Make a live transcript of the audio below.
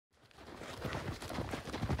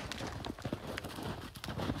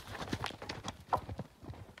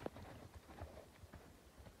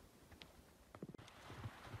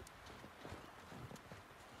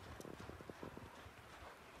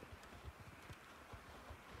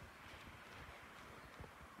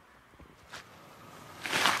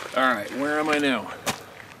Alright, where am I now?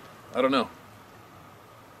 I don't know.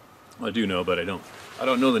 Well, I do know, but I don't. I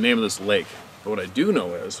don't know the name of this lake. But what I do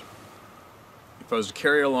know is, if I was to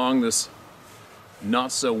carry along this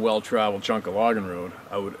not so well-traveled chunk of logging road,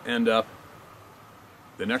 I would end up,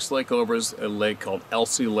 the next lake over is a lake called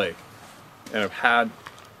Elsie Lake. And I've had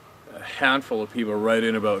a handful of people write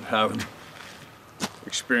in about having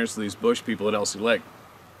experienced these bush people at Elsie Lake.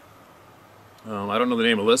 I don't know the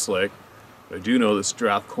name of this lake, but I do know that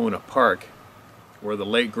Strathcona Park, where the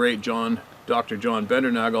late great Dr. John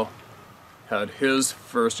Bendernagel had his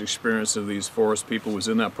first experience of these forest people, was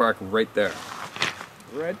in that park right there.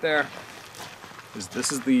 Right there.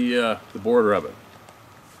 This is the border of it.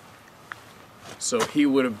 So he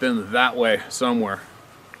would have been that way somewhere,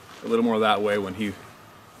 a little more that way when he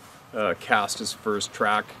cast his first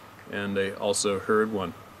track, and they also heard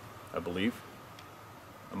one, I believe,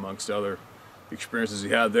 amongst other experiences he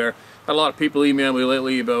had there. Had a lot of people email me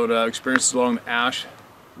lately about experiences along the Ash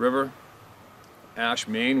River, Ash,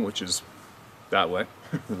 Maine, which is that way,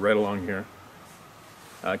 right along here.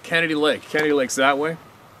 Kennedy Lake. Kennedy Lake's that way.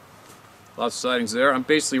 Lots of sightings there. I'm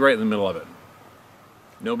basically right in the middle of it.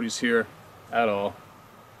 Nobody's here at all.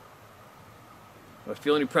 Do I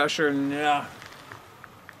feel any pressure? Nah.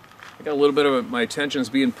 I got a little bit of my attention's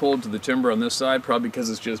being pulled to the timber on this side, probably because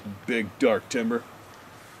it's just big, dark timber.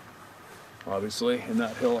 Obviously, in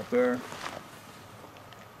that hill up there. Am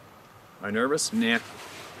I nervous? Nah.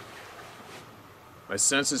 My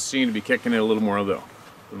senses seem to be kicking in a little more, though,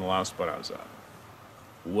 than the last spot I was at.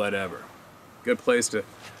 Whatever. Good place to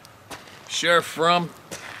share from.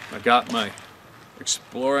 I got my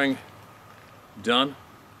exploring done.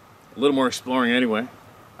 A little more exploring anyway.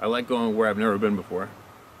 I like going where I've never been before.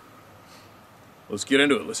 Let's get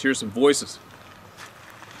into it. Let's hear some voices.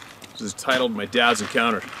 This is titled My Dad's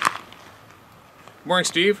Encounter. Good morning,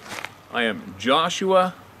 Steve. I am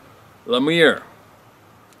Joshua Lemieux.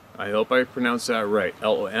 I hope I pronounced that right.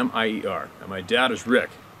 L-O-M-I-E-R. And my dad is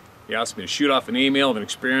Rick. He asked me to shoot off an email of an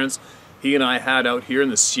experience he and I had out here in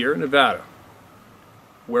the Sierra Nevada,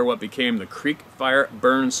 where what became the Creek Fire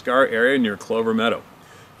Burn Scar area near Clover Meadow.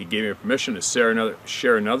 He gave me permission to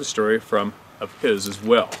share another story of his as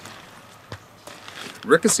well.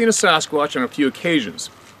 Rick has seen a Sasquatch on a few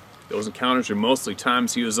occasions. Those encounters are mostly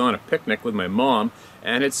times he was on a picnic with my mom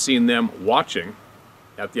and had seen them watching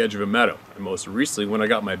at the edge of a meadow. And most recently, when I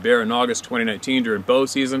got my bear in August 2019 during bow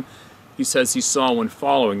season, he says he saw one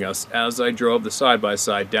following us as I drove the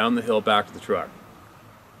side-by-side down the hill back to the truck.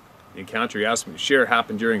 The encounter he asked me to share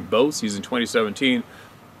happened during bow season 2017,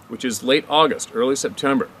 which is late August, early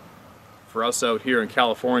September, for us out here in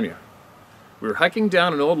California. We were hiking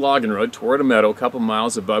down an old logging road toward a meadow a couple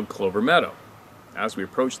miles above Clover Meadow. As we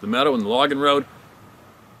approached the meadow and the logging road,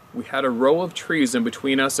 we had a row of trees in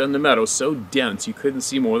between us and the meadow so dense you couldn't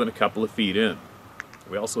see more than a couple of feet in.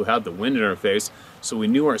 We also had the wind in our face, so we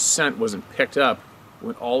knew our scent wasn't picked up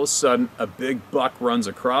when all of a sudden a big buck runs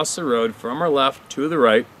across the road from our left to the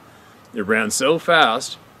right. It ran so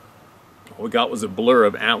fast, all we got was a blur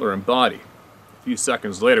of antler and body. A few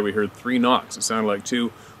seconds later, we heard 3 knocks. It sounded like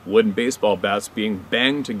 2 wooden baseball bats being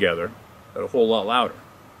banged together, but a whole lot louder.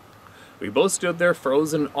 We both stood there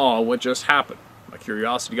frozen in awe of what just happened. My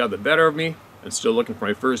curiosity got the better of me, and still looking for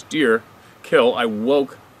my first deer kill, I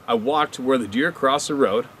walked to where the deer crossed the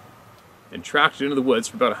road and tracked it into the woods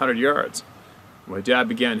for about 100 yards. My dad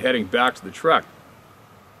began heading back to the truck.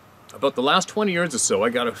 About the last 20 years or so, I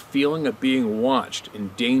got a feeling of being watched,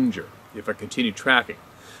 in danger, if I continued tracking.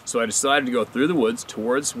 So I decided to go through the woods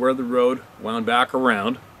towards where the road wound back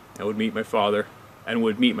around and would meet my father and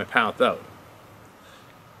would meet my path out.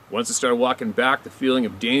 Once I started walking back, the feeling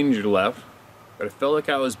of danger left, but I felt like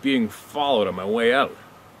I was being followed on my way out.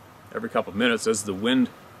 Every couple of minutes as the wind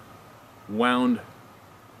I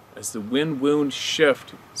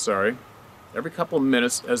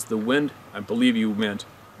believe you meant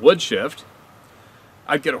would shift,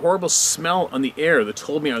 I'd get a horrible smell on the air that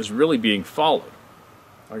told me I was really being followed.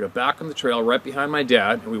 I got back on the trail right behind my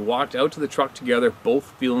dad, and we walked out to the truck together,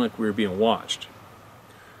 both feeling like we were being watched.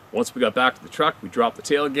 Once we got back to the truck, we dropped the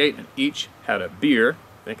tailgate and each had a beer.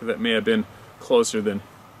 I think that may have been closer than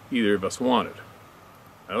either of us wanted.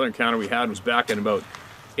 Another encounter we had was back in about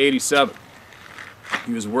 '87.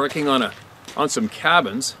 He was working on some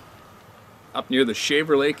cabins up near the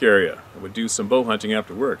Shaver Lake area and would do some bow hunting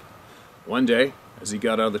after work. One day, as he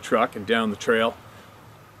got out of the truck and down the trail,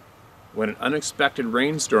 when an unexpected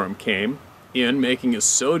rainstorm came in, making it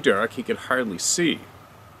so dark he could hardly see.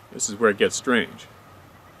 This is where it gets strange.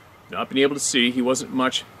 Not being able to see, he wasn't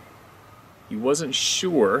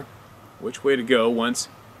sure which way to go once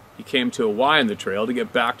he came to a Y in the trail to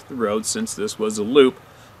get back to the road, since this was a loop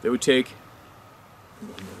that would take...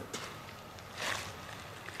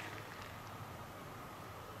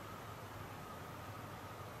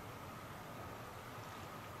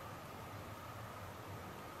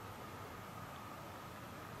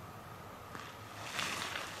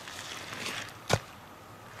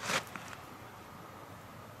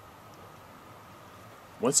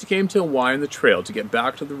 Once he came to a Y in the trail to get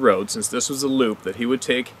back to the road, since this was a loop that would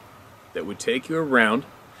take you around,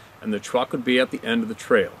 and the truck would be at the end of the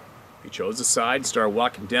trail. He chose a side and started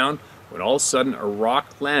walking down, when all of a sudden a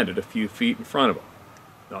rock landed a few feet in front of him.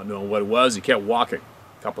 Not knowing what it was, he kept walking.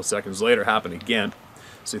 A couple seconds later, it happened again,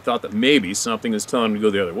 so he thought that maybe something was telling him to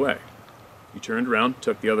go the other way. He turned around,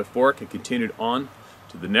 took the other fork, and continued on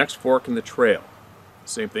to the next fork in the trail. The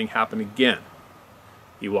same thing happened again.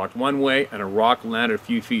 He walked one way, and a rock landed a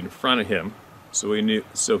few feet in front of him, so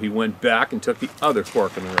he went back and took the other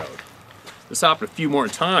fork in the road. This happened a few more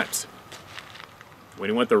times.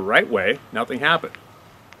 When he went the right way, nothing happened.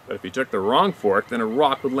 But if he took the wrong fork, then a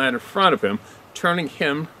rock would land in front of him, turning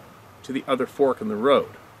him to the other fork in the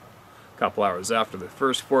road. A couple hours after the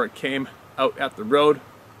first fork came out at the road,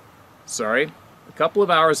 a couple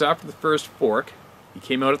of hours after the first fork, he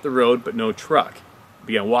came out at the road, but no truck. He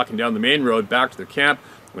began walking down the main road back to their camp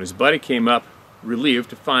when his buddy came up, relieved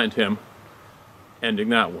to find him, ending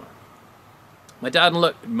that one. My dad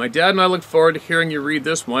and I look forward to hearing you read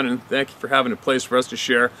this one, and thank you for having a place for us to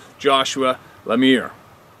share. Joshua Lemire.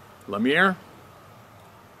 Lemire?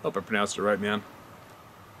 Hope I pronounced it right, man.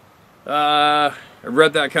 I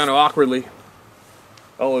read that kind of awkwardly.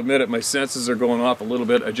 I'll admit it, my senses are going off a little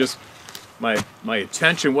bit. My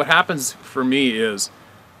attention, what happens for me is,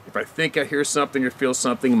 if I think I hear something or feel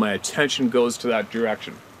something, my attention goes to that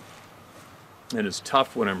direction. And it's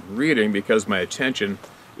tough when I'm reading because my attention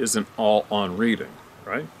isn't all on reading,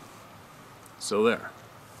 right? So there.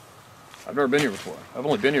 I've never been here before. I've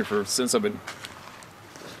only been here since I've been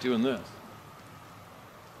doing this.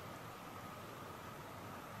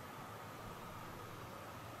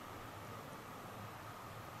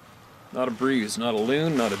 Not a breeze, not a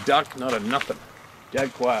loon, not a duck, not a nothing.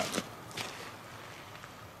 Dead quiet.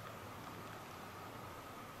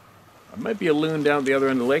 There might be a loon down at the other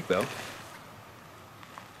end of the lake, though.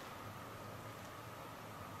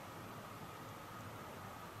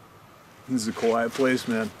 This is a quiet place,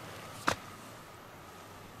 man.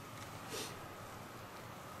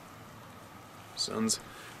 Sun's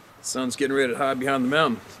getting ready to hide behind the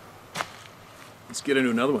mountain. Let's get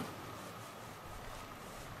into another one.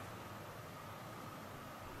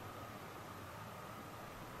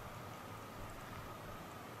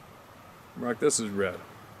 Mark this as red.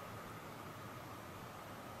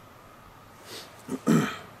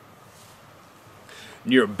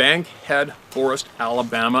 Near Bankhead Forest,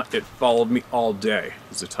 Alabama, it followed me all day,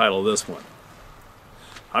 is the title of this one.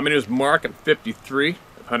 My name is Mark, I'm 53.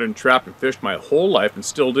 I've hunted and trapped and fished my whole life and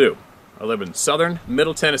still do. I live in southern,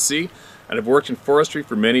 middle Tennessee, and I've worked in forestry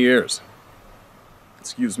for many years.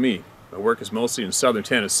 Excuse me, my work is mostly in southern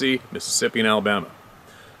Tennessee, Mississippi, and Alabama.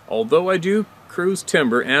 Although I do cruise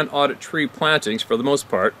timber and audit tree plantings for the most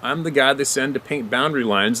part, I'm the guy they send to paint boundary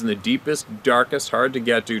lines in the deepest, darkest,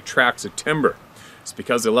 hard-to-get-to tracts of timber. It's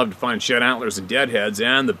because they love to find shed antlers and deadheads,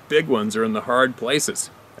 and the big ones are in the hard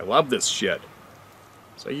places. I love this shit.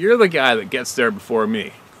 So you're the guy that gets there before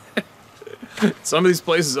me. Some of these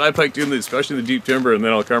places I've hiked in, especially the deep timber, and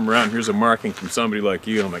then I'll come around, here's a marking from somebody like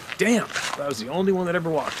you, and I'm like, damn, I was the only one that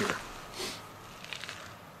ever walked here.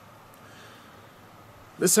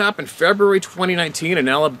 This happened February 2019 in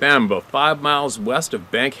Alabama, about 5 miles west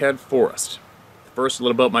of Bankhead Forest. First, a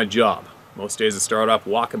little about my job. Most days I start off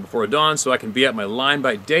walking before dawn so I can be at my line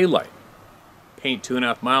by daylight. Paint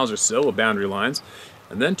 2.5 miles or so of boundary lines,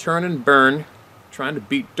 and then turn and burn, trying to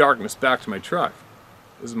beat darkness back to my truck.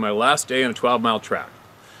 This is my last day on a 12-mile track.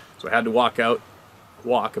 So I had to walk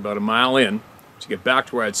about a mile in to get back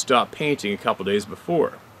to where I'd stopped painting a couple days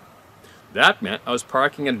before. That meant I was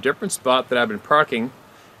parking at a different spot that I'd been parking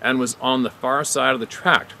and was on the far side of the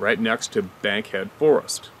tract, right next to Bankhead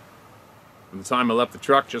Forest. By the time I left the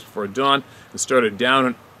truck just before dawn and started down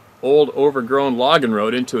an old overgrown logging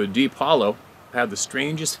road into a deep hollow, I had the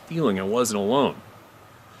strangest feeling I wasn't alone.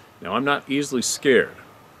 Now, I'm not easily scared.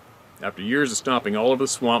 After years of stomping all over the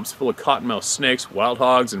swamps full of cottonmouth snakes, wild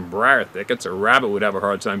hogs, and briar thickets a rabbit would have a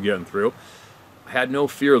hard time getting through, I had no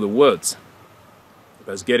fear of the woods.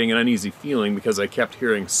 I was getting an uneasy feeling because I kept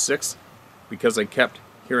hearing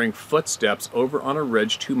footsteps over on a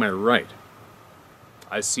ridge to my right.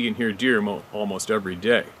 I see and hear deer almost every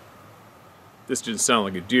day. This didn't sound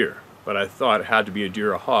like a deer, but I thought it had to be a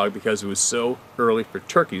deer or hog because it was so early for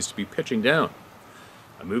turkeys to be pitching down.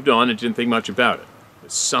 I moved on and didn't think much about it.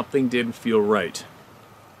 but something didn't feel right.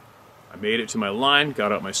 I made it to my line,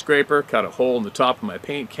 got out my scraper, cut a hole in the top of my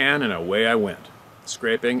paint can, and away I went,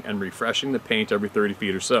 scraping and refreshing the paint every 30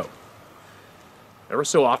 feet or so. Ever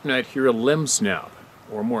so often I'd hear a limb snap,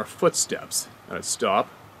 or more footsteps, and I'd stop,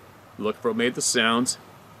 look for what made the sounds,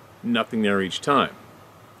 nothing there each time.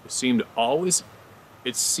 It seemed to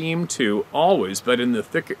always, but in the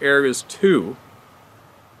thicker areas too,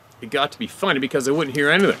 it got to be funny because I wouldn't hear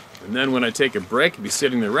anything. And then when I'd take a break and be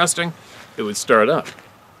sitting there resting, it would start up.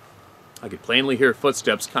 I could plainly hear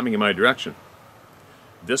footsteps coming in my direction.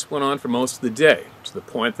 This went on for most of the day, to the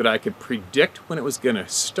point that I could predict when it was going to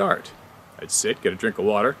start. I'd sit, get a drink of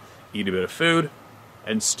water, eat a bit of food,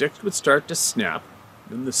 and sticks would start to snap,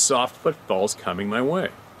 then the soft footfalls coming my way.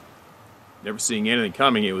 Never seeing anything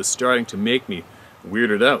coming, it was starting to make me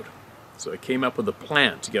weirded out. So I came up with a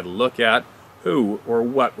plan to get a look at who or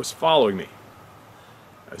what was following me.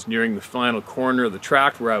 I was nearing the final corner of the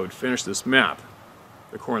tract where I would finish this map.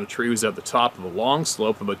 The corner of the tree was at the top of a long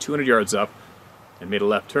slope about 200 yards up and made a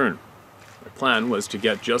left turn. My plan was to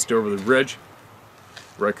get just over the ridge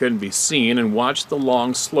where I couldn't be seen and watch the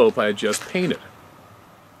long slope I had just painted.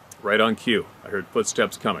 Right on cue, I heard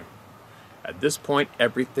footsteps coming. At this point,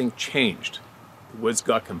 everything changed. The woods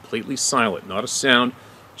got completely silent, not a sound,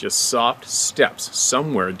 just soft steps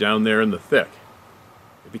somewhere down there in the thick.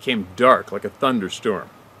 It became dark like a thunderstorm.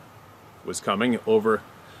 It was coming over...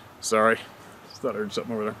 Sorry, I thought I heard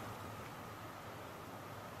something over there.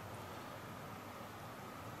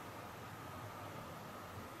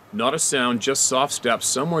 Not a sound, just soft steps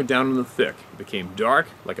somewhere down in the thick. It became dark,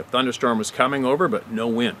 like a thunderstorm was coming over, but no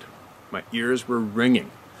wind. My ears were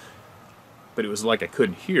ringing, but it was like I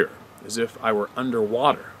couldn't hear, as if I were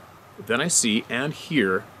underwater. Then I see and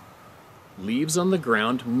hear leaves on the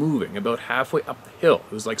ground moving about halfway up the hill.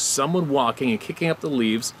 It was like someone walking and kicking up the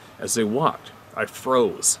leaves as they walked. I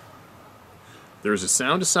froze. There was a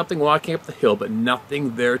sound of something walking up the hill, but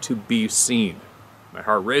nothing there to be seen. My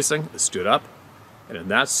heart racing, I stood up, and in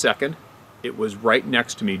that second, it was right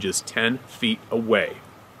next to me, just 10 feet away.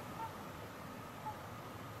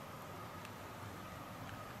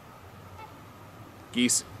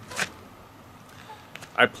 Geese.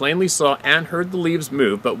 I plainly saw and heard the leaves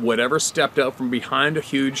move, but whatever stepped out from behind a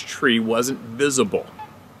huge tree wasn't visible.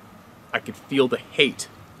 I could feel the hate.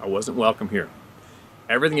 I wasn't welcome here.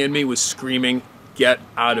 Everything in me was screaming, "Get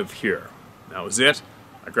out of here." That was it.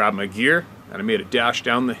 I grabbed my gear and I made a dash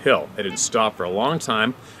down the hill. I didn't stop for a long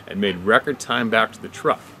time and made record time back to the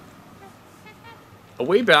truck.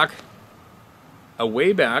 Away back,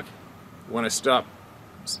 when I stopped,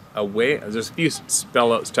 there's a few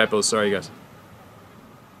spell outs, typos, sorry guys.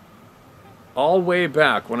 All way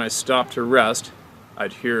back when I stopped to rest,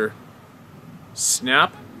 I'd hear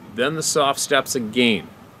snap, then the soft steps again.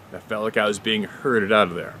 I felt like I was being herded out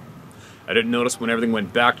of there. I didn't notice when everything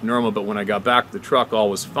went back to normal, but when I got back to the truck, all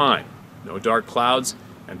was fine. No dark clouds,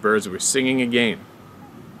 and birds were singing again.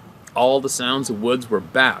 All the sounds of woods were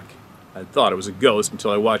back. I thought it was a ghost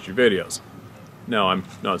until I watched your videos. Now I'm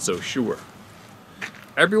not so sure.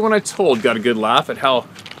 Everyone I told got a good laugh at how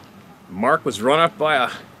Mark was run up by a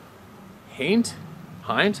Hind?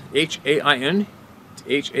 H-A-I-N?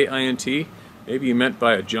 H-A-I-N-T? Maybe he meant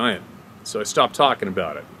by a giant. So I stopped talking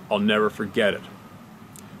about it. I'll never forget it.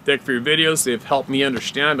 Thank you for your videos. They've helped me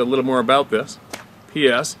understand a little more about this.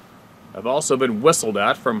 P.S. I've also been whistled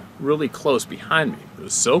at from really close behind me. It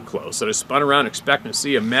was so close that I spun around expecting to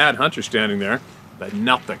see a mad hunter standing there, but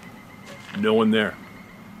nothing. No one there.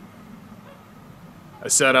 I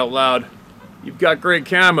said out loud, "You've got great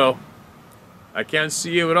camo. I can't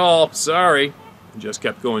see you at all, sorry," and just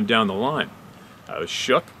kept going down the line. I was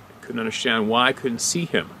shook, couldn't understand why I couldn't see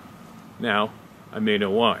him. Now, I may know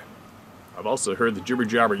why. I've also heard the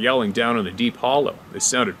jibber-jabber yelling down in the deep hollow. They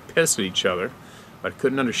sounded pissed at each other, but I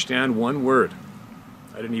couldn't understand one word.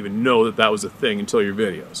 I didn't even know that that was a thing until your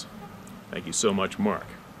videos. Thank you so much, Mark.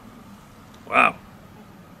 Wow.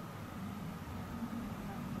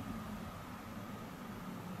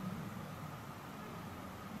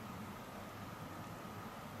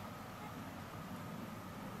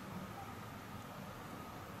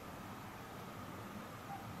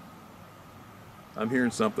 I'm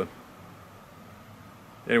hearing something.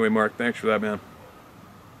 Anyway, Mark, thanks for that, man.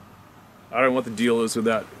 I don't know what the deal is with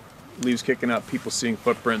that. Leaves kicking up, people seeing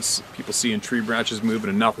footprints, people seeing tree branches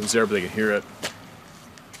moving and nothing's there, but they can hear it.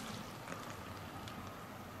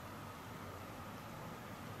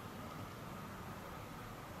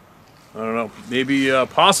 I don't know. Maybe,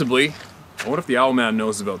 possibly. I wonder if the Owl Man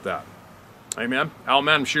knows about that. Hey, man. Owl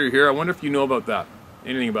Man, I'm sure you're here. I wonder if you know about that.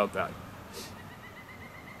 Anything about that.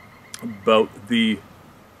 About the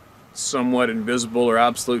somewhat invisible or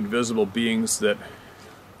absolute invisible beings that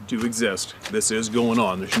do exist. This is going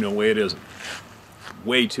on. There's no way it isn't.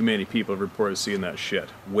 Way too many people have reported seeing that shit.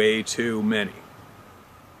 Way too many.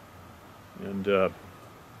 And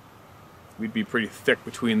we'd be pretty thick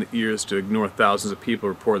between the ears to ignore thousands of people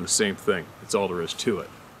reporting the same thing. That's all there is to it.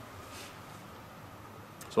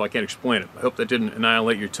 So I can't explain it. I hope that didn't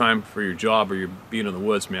annihilate your time for your job or your being in the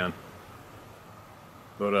woods, man.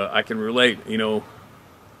 But I can relate. You know,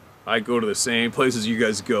 I go to the same places you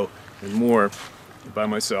guys go and more by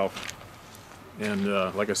myself. And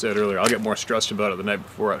like I said earlier, I'll get more stressed about it the night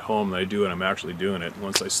before at home than I do when I'm actually doing it.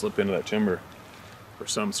 Once I slip into that timber, for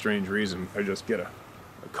some strange reason, I just get a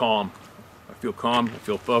calm. I feel calm, I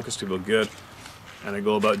feel focused, I feel good, and I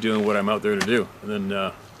go about doing what I'm out there to do. And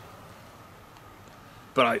then,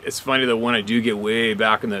 it's funny that when I do get way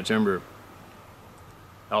back in that timber,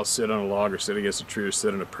 I'll sit on a log or sit against a tree or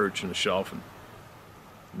sit on a perch on a shelf, and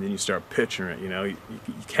then you start picturing it, you know. You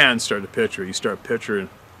can start to picture it. You start picturing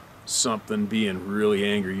something being really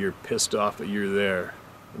angry. You're pissed off that you're there,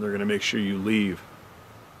 and they're going to make sure you leave.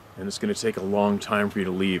 And it's going to take a long time for you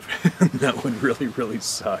to leave. That would really, really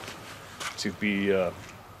suck. To be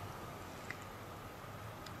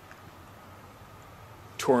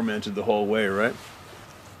tormented the whole way, right?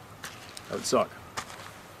 That would suck.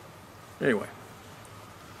 Anyway,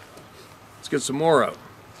 let's get some more out.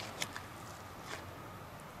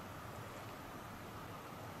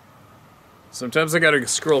 Sometimes I gotta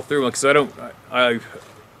scroll through because a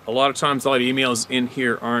lot of times all the emails in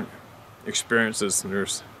here aren't experiences, and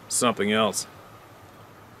there's something else.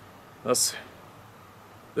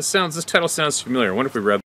 This title sounds familiar. I wonder if we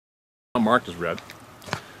read. Marked as read.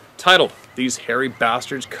 Title: These hairy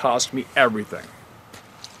bastards cost me everything.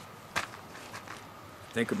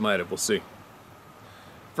 I think it might have. We'll see.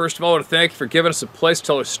 First of all, I want to thank you for giving us a place to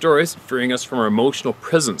tell our stories and freeing us from our emotional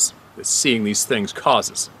prisons that seeing these things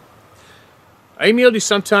causes. I emailed you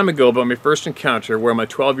some time ago about my first encounter where my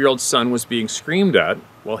 12-year-old son was being screamed at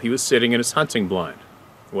while he was sitting in his hunting blind.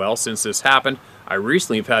 Well, since this happened, I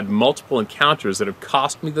recently have had multiple encounters that have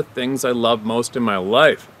cost me the things I love most in my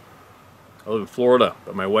life. I live in Florida,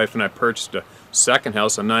 but my wife and I purchased a second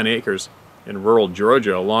house on 9 acres in rural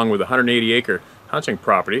Georgia, along with a 180-acre hunting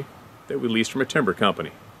property that we leased from a timber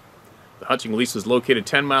company. The hunting lease is located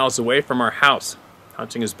 10 miles away from our house.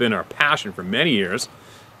 Hunting has been our passion for many years.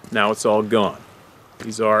 Now it's all gone.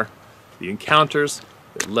 These are the encounters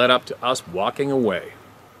that led up to us walking away.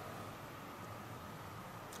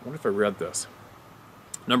 I wonder if I read this.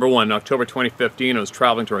 Number 1, in October 2015, I was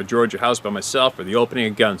traveling to our Georgia house by myself for the opening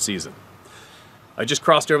of gun season. I just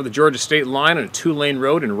crossed over the Georgia state line on a 2-lane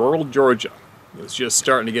road in rural Georgia. It was just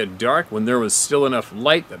starting to get dark when there was still enough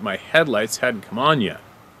light that my headlights hadn't come on yet.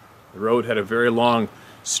 The road had a very long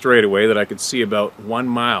straightaway that I could see about 1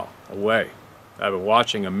 mile away. I've been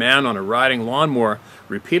watching a man on a riding lawnmower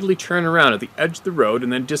repeatedly turn around at the edge of the road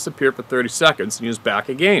and then disappear for 30 seconds, and he was back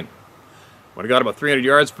again. When I got about 300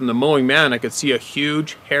 yards from the mowing man, I could see a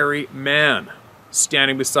huge, hairy man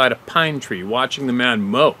standing beside a pine tree watching the man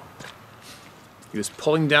mow. He was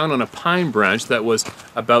pulling down on a pine branch that was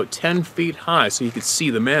about 10 feet high so he could see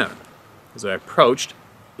the man. As I approached,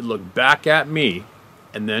 it looked back at me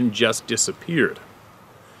and then just disappeared.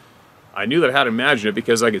 I knew that I had to imagine it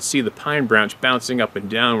because I could see the pine branch bouncing up and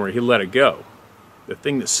down where he let it go. The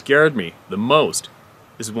thing that scared me the most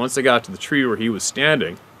is once I got to the tree where he was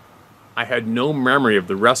standing, I had no memory of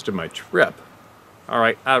the rest of my trip.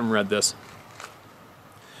 Alright, I haven't read this.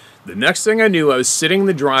 The next thing I knew, I was sitting in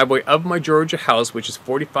the driveway of my Georgia house, which is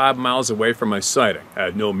 45 miles away from my sighting. I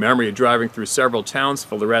had no memory of driving through several towns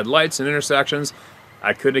full of red lights and intersections.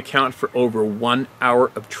 I couldn't account for over 1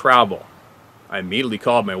 hour of travel. I immediately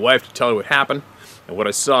called my wife to tell her what happened and what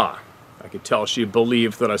I saw. I could tell she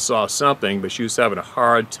believed that I saw something, but she was having a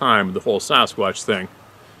hard time with the whole Sasquatch thing.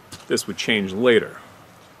 This would change later.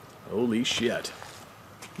 Holy shit.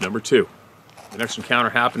 Number 2. The next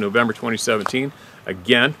encounter happened November 2017.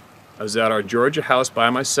 Again, I was at our Georgia house by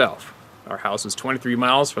myself. Our house is 23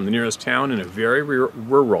 miles from the nearest town in a very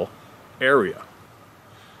rural area.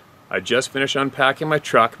 I just finished unpacking my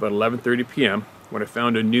truck about 11:30 p.m. when I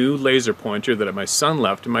found a new laser pointer that my son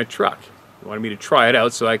left in my truck. He wanted me to try it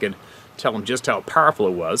out so I could tell him just how powerful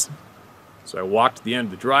it was. So I walked to the end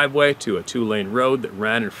of the driveway to a 2-lane road that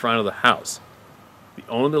ran in front of the house. The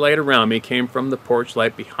only light around me came from the porch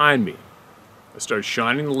light behind me. I started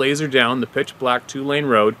shining the laser down the pitch-black 2-lane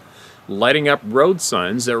road, lighting up road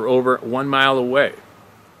signs that were over 1 mile away.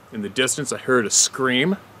 In the distance, I heard a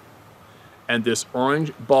scream, and this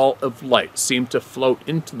orange ball of light seemed to float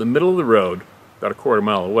into the middle of the road about a quarter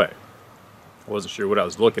mile away. I wasn't sure what I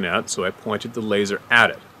was looking at, so I pointed the laser at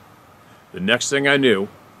it. The next thing I knew,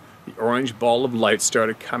 the orange ball of light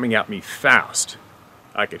started coming at me fast.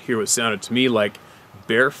 I could hear what sounded to me like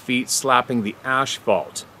bare feet slapping the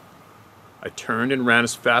asphalt. I turned and ran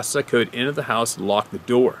as fast as I could into the house and locked the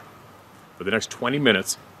door. For the next 20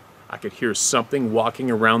 minutes, I could hear something walking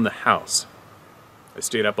around the house. I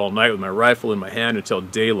stayed up all night with my rifle in my hand until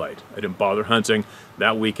daylight. I didn't bother hunting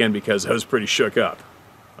that weekend because I was pretty shook up.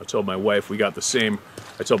 I told my wife but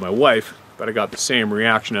I got the same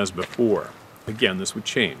reaction as before. Again, this would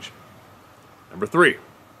change. Number 3,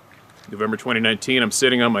 November 2019, I'm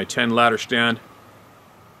sitting on my 10 ladder stand,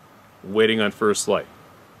 waiting on first light.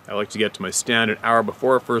 I like to get to my stand an hour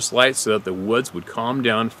before first light so that the woods would calm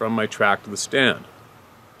down from my track to the stand.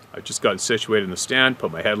 I just got situated in the stand,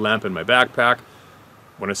 put my headlamp in my backpack,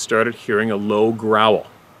 when I started hearing a low growl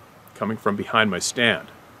coming from behind my stand.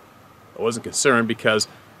 I wasn't concerned because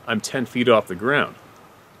I'm 10 feet off the ground.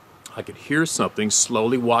 I could hear something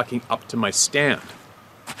slowly walking up to my stand,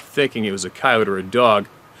 thinking it was a coyote or a dog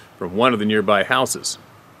from one of the nearby houses.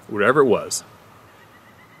 Whatever it was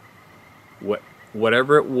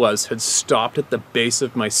had stopped at the base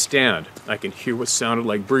of my stand. I could hear what sounded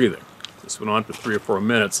like breathing. This went on for 3 or 4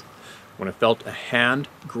 minutes when I felt a hand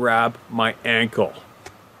grab my ankle.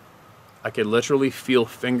 I could literally feel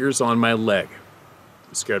fingers on my leg.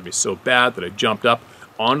 It scared me so bad that I jumped up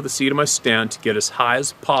onto the seat of my stand to get as high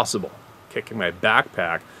as possible, kicking my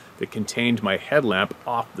backpack that contained my headlamp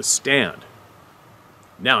off the stand.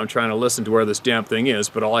 Now I'm trying to listen to where this damn thing is,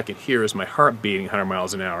 but all I can hear is my heart beating 100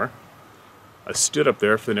 miles an hour. I stood up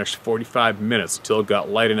there for the next 45 minutes until it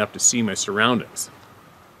got light enough to see my surroundings.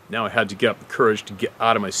 Now I had to get up the courage to get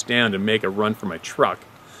out of my stand and make a run for my truck,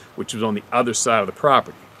 which was on the other side of the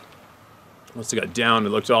property. Once I got down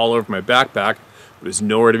and looked all over my backpack, it was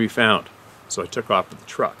nowhere to be found, so I took off with the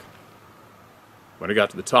truck. When I got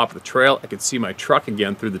to the top of the trail, I could see my truck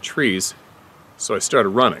again through the trees, so I started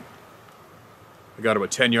running. I got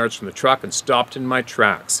about 10 yards from the truck and stopped in my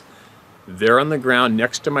tracks. There on the ground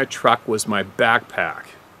next to my truck was my backpack.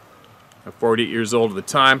 I'm 48 years old at the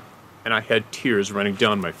time, and I had tears running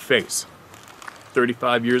down my face.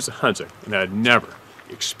 35 years of hunting, and I had never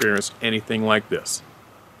experienced anything like this.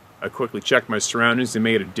 I quickly checked my surroundings and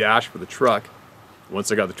made a dash for the truck.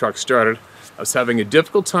 Once I got the truck started, I was having a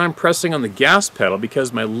difficult time pressing on the gas pedal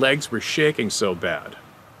because my legs were shaking so bad.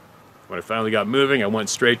 When I finally got moving, I went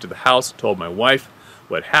straight to the house and told my wife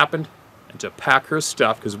what happened and to pack her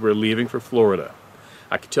stuff because we were leaving for Florida.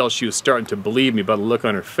 I could tell she was starting to believe me by the look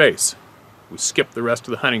on her face. We skipped the rest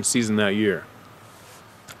of the hunting season that year.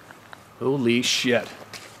 Holy shit.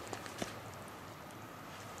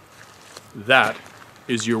 That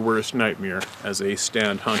is your worst nightmare as a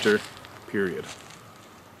stand hunter, period.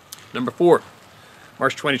 Number 4,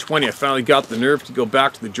 March 2020, I finally got the nerve to go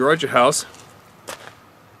back to the Georgia house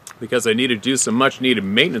because I needed to do some much needed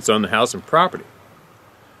maintenance on the house and property.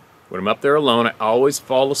 When I'm up there alone, I always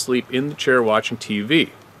fall asleep in the chair watching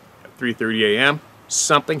TV. At 3:30 a.m.,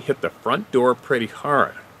 something hit the front door pretty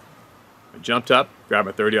hard. I jumped up, grabbed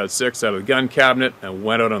my .30-06 out of the gun cabinet, and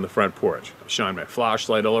went out on the front porch. I shined my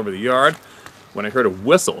flashlight all over the yard when I heard a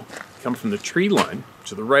whistle come from the tree line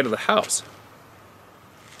to the right of the house.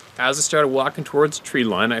 As I started walking towards the tree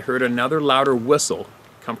line, I heard another louder whistle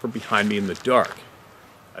come from behind me in the dark.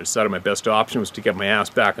 I decided my best option was to get my ass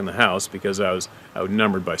back in the house because I was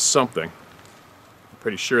outnumbered by something. I'm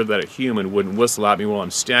pretty sure that a human wouldn't whistle at me while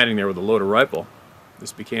I'm standing there with a loaded rifle.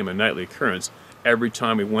 This became a nightly occurrence every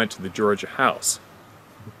time we went to the Georgia house.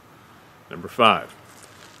 Number 5,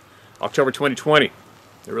 October 2020.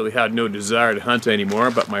 I really had no desire to hunt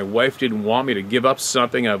anymore, but my wife didn't want me to give up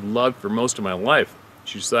something I've loved for most of my life.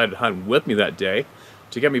 She decided to hunt with me that day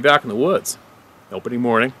to get me back in the woods. Opening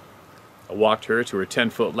morning, I walked her to her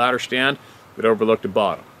 10-foot ladder stand that overlooked a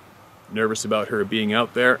bottom. Nervous about her being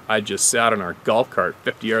out there, I just sat on our golf cart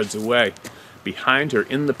 50 yards away, behind her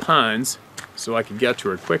in the pines, so I could get to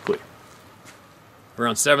her quickly.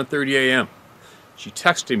 Around 7:30 a.m., she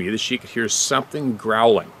texted me that she could hear something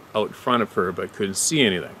growling out in front of her but couldn't see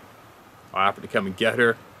anything. I offered to come and get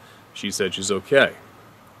her. She said she's okay.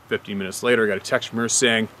 15 minutes later, I got a text from her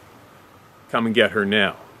saying, "Come and get her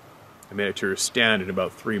now." I made it to her stand in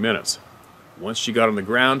about 3 minutes. Once she got on the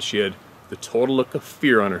ground, she had the total look of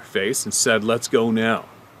fear on her face and said, "Let's go now."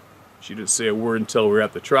 She didn't say a word until we were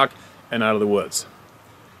at the truck and out of the woods.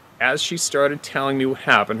 As she started telling me what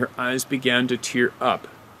happened, her eyes began to tear up.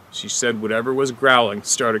 She said whatever was growling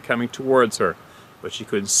started coming towards her, but she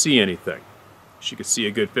couldn't see anything. She could see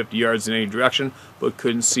a good 50 yards in any direction, but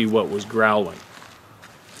couldn't see what was growling.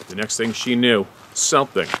 The next thing she knew,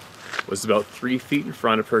 something was about 3 feet in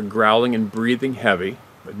front of her, growling and breathing heavy,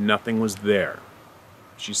 but nothing was there.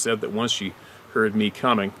 She said that once she heard me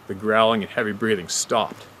coming, the growling and heavy breathing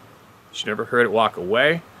stopped. She never heard it walk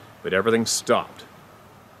away, but everything stopped.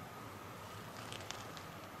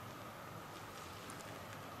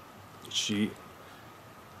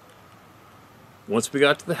 Once we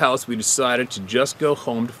got to the house, we decided to just go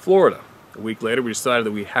home to Florida. A week later, we decided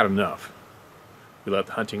that we had enough. We let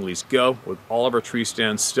the hunting lease go with all of our tree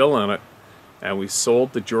stands still on it, and we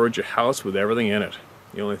sold the Georgia house with everything in it.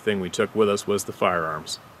 The only thing we took with us was the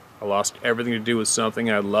firearms. I lost everything to do with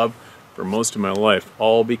something I loved for most of my life,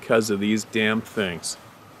 all because of these damn things.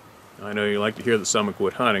 I know you like to hear that someone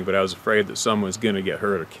quit hunting, but I was afraid that someone was going to get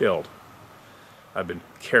hurt or killed. I've been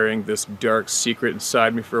carrying this dark secret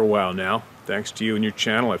inside me for a while now. Thanks to you and your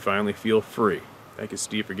channel, I finally feel free. Thank you,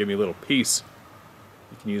 Steve, for giving me a little peace.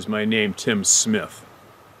 You can use my name, Tim Smith.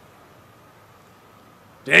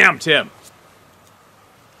 Damn, Tim!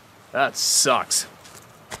 That sucks.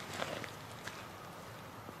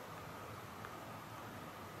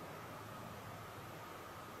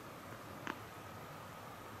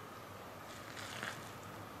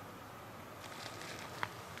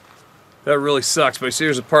 That really sucks, but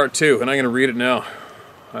here's a part 2, and I'm going to read it now.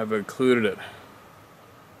 I've included it.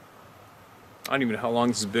 I don't even know how long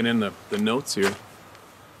this has been in the notes here.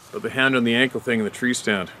 But the hand on the ankle thing in the tree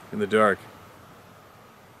stand in the dark.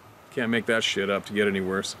 Can't make that shit up to get any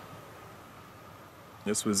worse.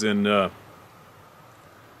 This was in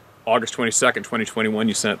August 22nd, 2021.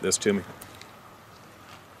 You sent this to me.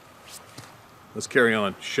 Let's carry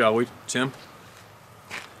on, shall we, Tim?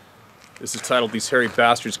 This is titled, These Hairy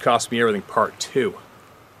Bastards Cost Me Everything, Part 2.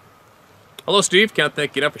 Hello, Steve. Can't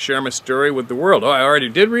thank you enough for sharing my story with the world. Oh, I already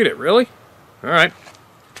did read it, really? Alright.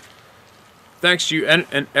 Thanks to you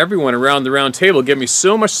and everyone around the round table give me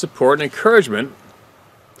so much support and encouragement.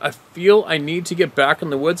 I feel I need to get back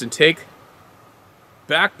in the woods and take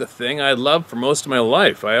back the thing I loved for most of my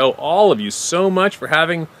life. I owe all of you so much for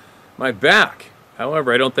having my back.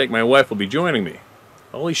 However, I don't think my wife will be joining me.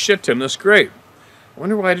 Holy shit, Tim, that's great. I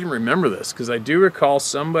wonder why I didn't remember this, because I do recall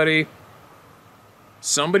somebody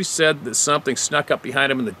said that something snuck up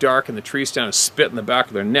behind them in the dark and the tree stand and spit in the back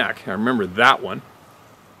of their neck. I remember that one.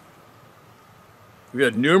 We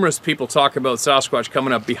had numerous people talk about Sasquatch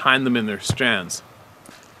coming up behind them in their stands.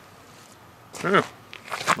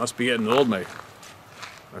 Must be getting old. My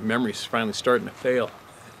memory's finally starting to fail.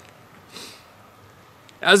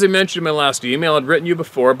 As I mentioned in my last email, I'd written you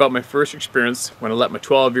before about my first experience when I let my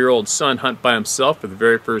 12-year-old son hunt by himself for the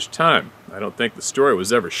very first time. I don't think the story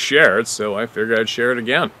was ever shared, so I figured I'd share it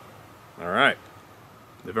again. Alright.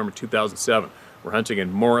 November 2007. We're hunting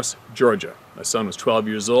in Morris, Georgia. My son was 12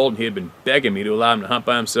 years old, and he had been begging me to allow him to hunt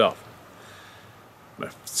by himself. My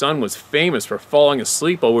son was famous for falling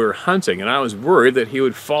asleep while we were hunting, and I was worried that he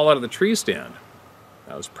would fall out of the tree stand.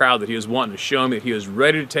 I was proud that he was wanting to show me that he was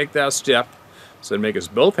ready to take that step, so to make us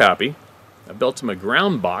both happy, I built him a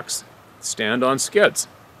ground box stand on skids.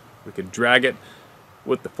 We could drag it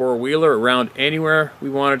with the four-wheeler around anywhere we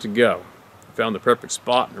wanted to go. I found the perfect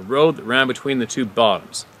spot in a road that ran between the two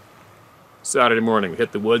bottoms. Saturday morning, we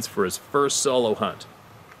hit the woods for his first solo hunt.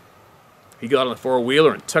 He got on the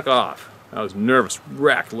four-wheeler and took off. I was nervous,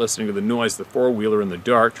 wrecked, listening to the noise of the four-wheeler in the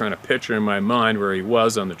dark, trying to picture in my mind where he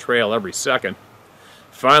was on the trail every second.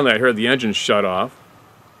 Finally, I heard the engine shut off.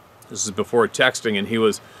 This is before texting, and he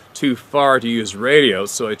was too far to use radio,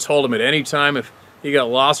 so I told him at any time if he got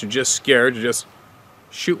lost or just scared to just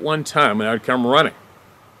shoot one time and I'd come running.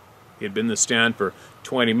 He had been in the stand for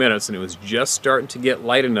 20 minutes, and it was just starting to get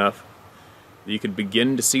light enough that you could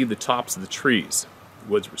begin to see the tops of the trees.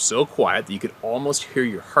 The woods were so quiet that you could almost hear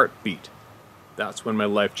your heart beat. That's when my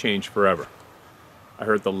life changed forever. I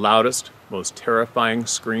heard the loudest, most terrifying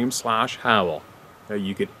scream/howl that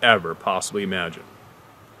you could ever possibly imagine.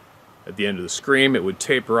 At the end of the scream, it would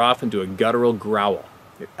taper off into a guttural growl.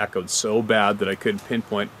 It echoed so bad that I couldn't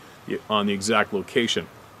pinpoint on the exact location.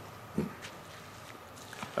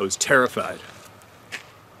 I was terrified.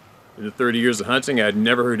 In the 30 years of hunting, I had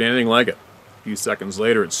never heard anything like it. A few seconds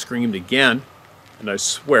later, it screamed again, and I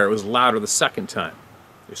swear it was louder the second time.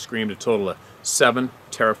 It screamed a total of 7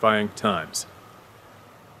 terrifying times.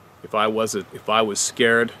 If I was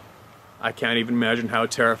scared, I can't even imagine how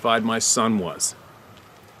terrified my son was.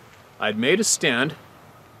 I'd made a stand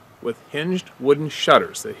with hinged wooden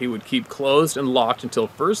shutters that he would keep closed and locked until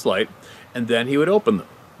first light, and then he would open them.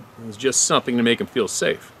 It was just something to make him feel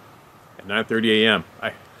safe. At 9:30 a.m.,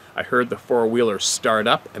 I heard the four-wheeler start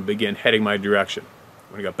up and begin heading my direction.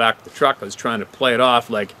 When I got back to the truck, I was trying to play it off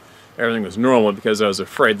like everything was normal because I was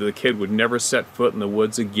afraid that the kid would never set foot in the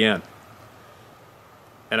woods again.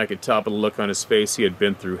 And I could tell by the look on his face he had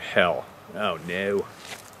been through hell. Oh no.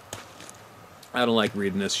 I don't like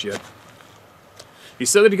reading this shit. He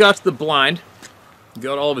said that he got to the blind,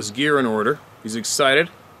 got all of his gear in order. He's excited,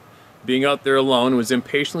 being out there alone, and was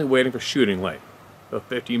impatiently waiting for shooting light. About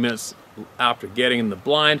 15 minutes after getting in the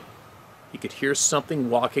blind, he could hear something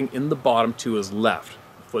walking in the bottom to his left.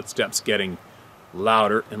 The footsteps getting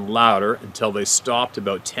louder and louder until they stopped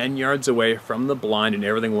about 10 yards away from the blind and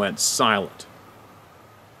everything went silent.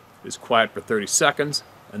 It was quiet for 30 seconds,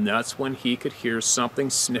 and that's when he could hear something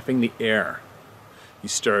sniffing the air. He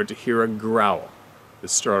started to hear a growl. It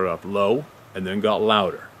started off low and then got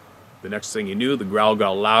louder. The next thing he knew, the growl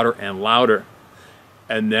got louder and louder,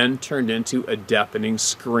 and then turned into a deafening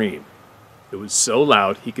scream. It was so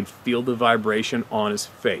loud he could feel the vibration on his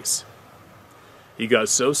face. He got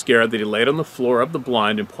so scared that he laid on the floor of the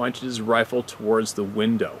blind and pointed his rifle towards the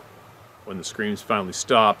window. When the screams finally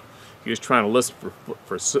stopped, he was trying to listen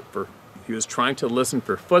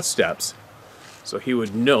for footsteps, so he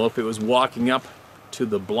would know if it was walking up to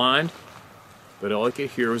the blind, but all he could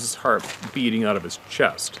hear was his heart beating out of his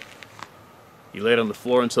chest. He laid on the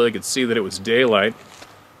floor until he could see that it was daylight,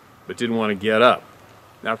 but didn't want to get up.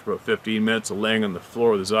 After about 15 minutes of laying on the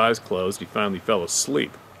floor with his eyes closed, he finally fell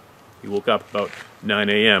asleep. He woke up about 9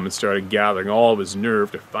 a.m. and started gathering all of his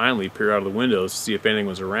nerve to finally peer out of the windows to see if anything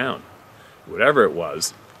was around. Whatever it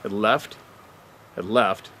was had left.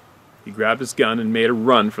 He grabbed his gun and made a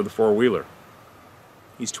run for the four-wheeler.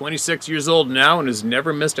 He's 26 years old now and has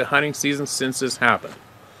never missed a hunting season since this happened.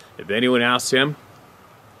 If anyone asks him,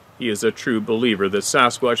 he is a true believer that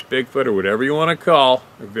Sasquatch, Bigfoot, or whatever you want to call,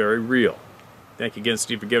 are very real. Thank you again,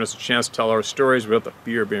 Steve, for giving us a chance to tell our stories without the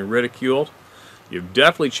fear of being ridiculed. You've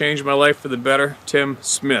definitely changed my life for the better, Tim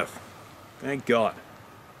Smith. Thank God.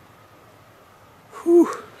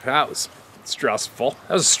 Whew, that was stressful.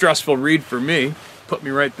 That was a stressful read for me. Put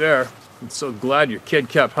me right there. I'm so glad your kid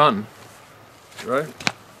kept hunting. Right?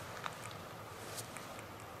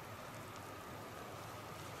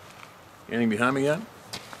 Anything behind me yet?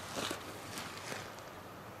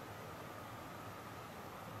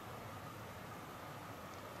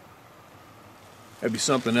 That'd be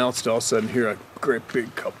something else to all of a sudden hear a great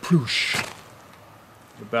big kaploosh.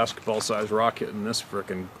 A basketball-sized rocket in this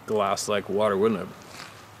frickin' glass-like water, wouldn't it?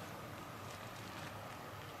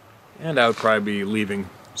 And I would probably be leaving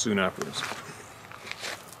soon afterwards.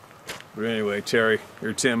 But anyway, Terry,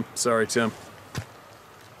 or Tim, sorry Tim.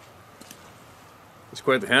 It's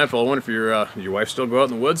quite the handful. I wonder if your wife still go out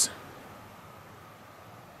in the woods?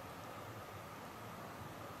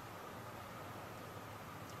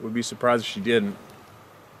 Would be surprised if she didn't.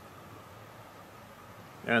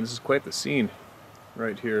 And this is quite the scene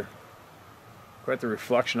right here. Quite the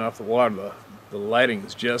reflection off the water. The lighting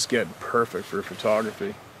is just getting perfect for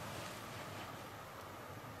photography.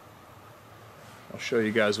 I'll show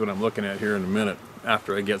you guys what I'm looking at here in a minute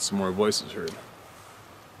after I get some more voices heard.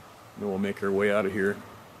 Then we'll make our way out of here.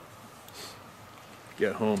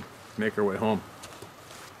 Get home. Make our way home.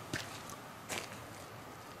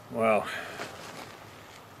 Wow.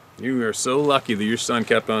 You are so lucky that your son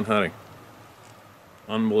kept on hunting.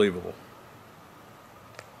 Unbelievable.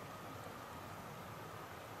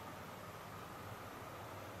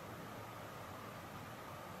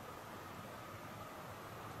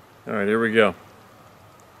 Alright, here we go.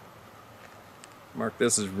 Mark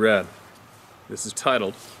this as red. This is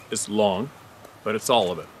titled, it's long, but it's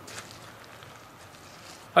all of it.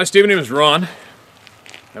 Hi Steve, my name is Ron.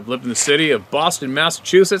 I've lived in the city of Boston,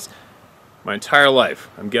 Massachusetts my entire life.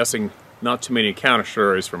 I'm guessing not too many encounter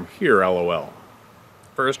stories from here, LOL.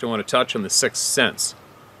 First, I want to touch on the sixth sense.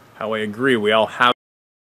 How I agree we all have to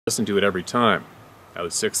listen to it every time. I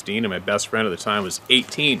was 16 and my best friend at the time was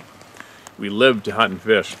 18. We lived to hunt and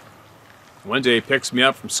fish. One day he picks me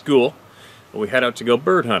up from school and we head out to go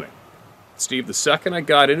bird hunting. Steve, the second I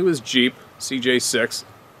got into his Jeep, CJ6,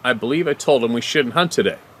 I believe I told him we shouldn't hunt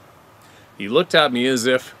today. He looked at me as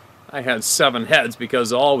if I had 7 heads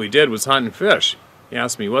because all we did was hunt and fish. He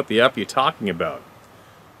asked me, what the F are you talking about?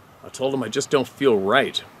 I told him I just don't feel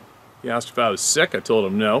right. He asked if I was sick. I told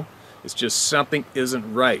him no. It's just something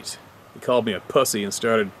isn't right. He called me a pussy and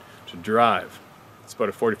started to drive. It's about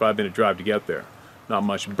a 45-minute drive to get there. Not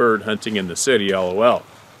much bird hunting in the city, LOL.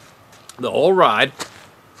 The whole ride,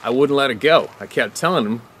 I wouldn't let it go. I kept telling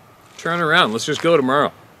him, turn around, let's just go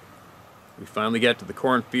tomorrow. We finally get to the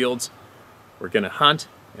cornfields. We're going to hunt,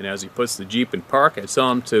 and as he puts the Jeep in park, I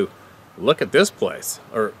tell him to look at this place.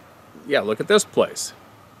 Or, yeah, look at this place.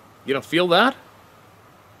 You don't feel that?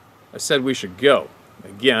 I said we should go.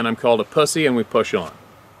 Again, I'm called a pussy, and we push on.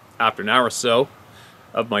 After an hour or so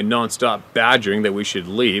of my non-stop badgering that we should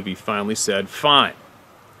leave, he finally said, fine.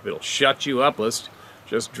 If it'll shut you up, let's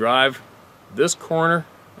just drive this corner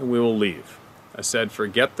and we will leave. I said,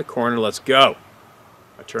 forget the corner, let's go.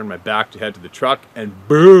 I turned my back to head to the truck, and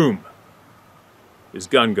boom! His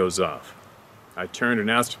gun goes off. I turned and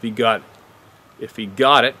asked if he got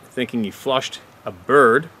it, thinking he flushed a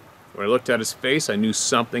bird. When I looked at his face, I knew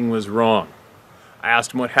something was wrong. I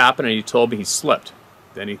asked him what happened, and he told me he slipped.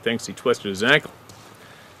 Then he thinks he twisted his ankle.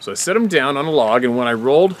 So I set him down on a log, and when I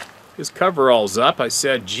rolled his coveralls up, I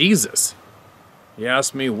said, Jesus. He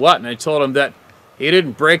asked me what, and I told him that he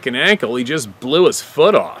didn't break an ankle, he just blew his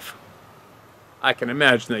foot off. I can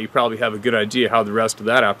imagine that you probably have a good idea how the rest of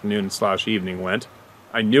that afternoon/evening went.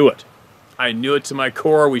 I knew it. I knew it to my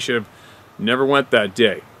core. We should have never went that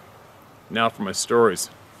day. Now for my stories.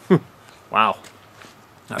 Wow.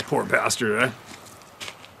 That poor bastard, eh?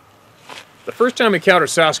 The first time I encountered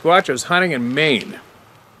Sasquatch, I was hunting in Maine.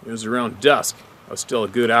 It was around dusk. I was still a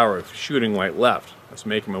good hour of shooting light left. I was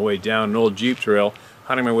making my way down an old jeep trail,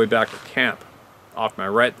 hunting my way back to camp. Off my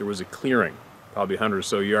right, there was a clearing, probably 100 or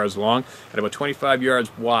so yards long, and about 25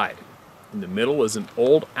 yards wide. In the middle was an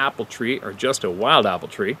old apple tree, or just a wild apple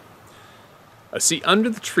tree. I see under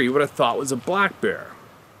the tree what I thought was a black bear.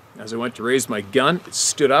 As I went to raise my gun, it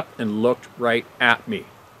stood up and looked right at me.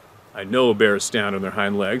 I know bears stand on their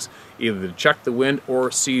hind legs, either to check the wind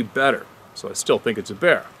or see better, so I still think it's a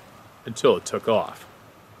bear, until it took off.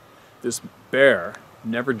 This bear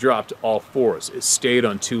never dropped to all fours. It stayed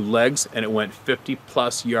on two legs, and it went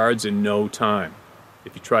 50+ yards in no time.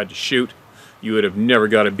 If you tried to shoot, you would have never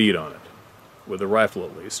got a beat on it, with a rifle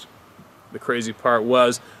at least. The crazy part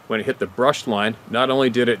was, when it hit the brush line, not only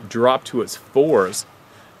did it drop to its fours,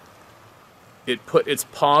 it put its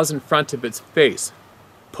paws in front of its face,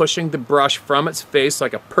 pushing the brush from its face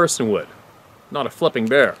like a person would, not a flipping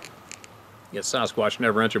bear. Yet Sasquatch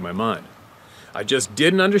never entered my mind. I just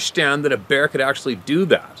didn't understand that a bear could actually do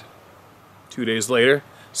that. 2 days later,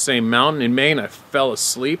 same mountain in Maine, I fell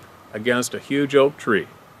asleep against a huge oak tree.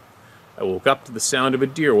 I woke up to the sound of a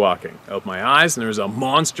deer walking. I opened my eyes, and there was a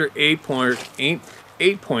monster eight-pointer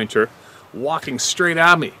walking straight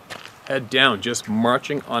at me, head down, just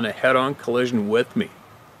marching on a head-on collision with me.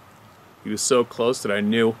 He was so close that I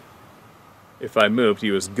knew if I moved,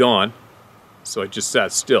 he was gone, so I just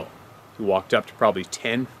sat still. He walked up to probably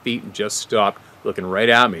 10 feet and just stopped, looking right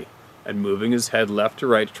at me and moving his head left to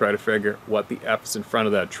right to try to figure what the F is in front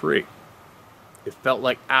of that tree. It felt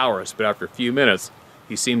like hours, but after a few minutes,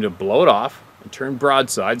 he seemed to blow it off and turn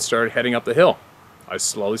broadside and started heading up the hill. I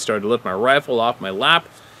slowly started to lift my rifle off my lap.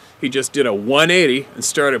 He just did a 180 and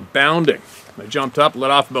started bounding. I jumped up,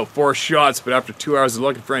 let off about 4 shots, but after 2 hours of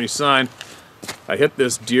looking for any sign, I hit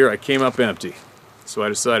this deer. I came up empty. So I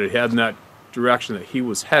decided to head in that direction that he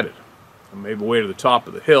was headed. I made my way to the top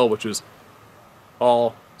of the hill, which was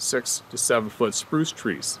all 6 to 7 foot spruce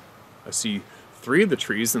trees. I see 3 of the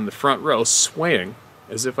trees in the front row swaying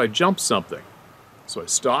as if I jumped something. So I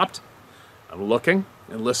stopped. I'm looking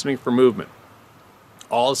and listening for movement.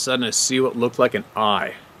 All of a sudden, I see what looked like an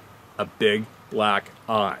eye, a big black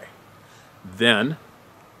eye. Then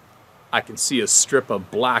I can see a strip of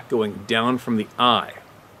black going down from the eye.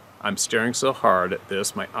 I'm staring so hard at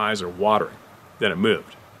this, my eyes are watering. Then it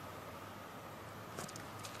moved.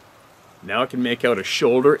 Now I can make out a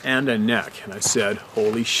shoulder and a neck, and I said,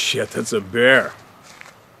 holy shit, that's a bear.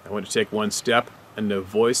 I went to take one step, and the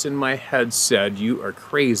voice in my head said, you are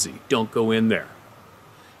crazy, don't go in there.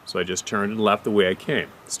 So I just turned and left the way I came.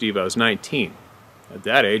 Steve, I was 19. At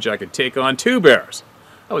that age, I could take on 2 bears.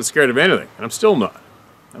 I was scared of anything, and I'm still not.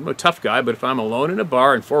 I'm a tough guy, but if I'm alone in a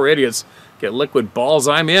bar and 4 idiots get liquid balls,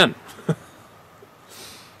 I'm in.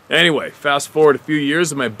 Anyway, fast forward a few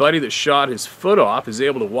years, and my buddy that shot his foot off is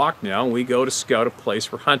able to walk now, and we go to scout a place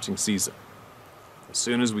for hunting season. As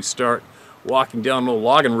soon as we start walking down the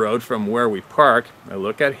logging road from where we park, I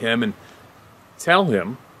look at him and tell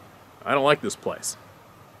him I don't like this place.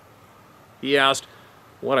 He asked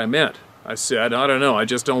what I meant. I said, I don't know, I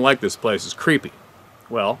just don't like this place, it's creepy.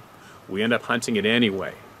 Well, we end up hunting it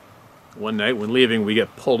anyway. One night when leaving, we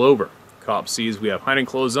get pulled over. Cop sees we have hunting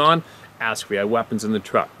clothes on, asks if we had weapons in the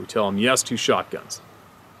truck. We tell him yes, 2 shotguns.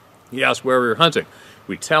 He asks where we were hunting.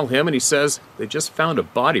 We tell him, and he says they just found a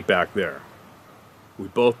body back there. We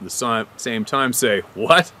both at the same time say,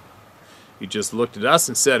 what? He just looked at us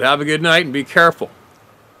and said, have a good night and be careful.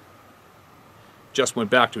 Just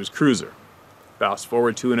went back to his cruiser. Fast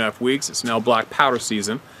forward 2.5 weeks, it's now black powder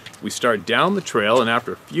season. We start down the trail, and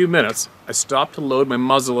after a few minutes, I stop to load my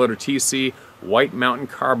muzzleloader TC White Mountain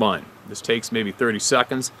carbine. This takes maybe 30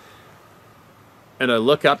 seconds. And I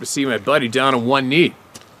look up to see my buddy down on one knee.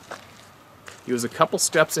 He was a couple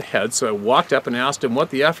steps ahead, so I walked up and asked him,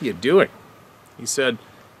 what the F are you doing? He said,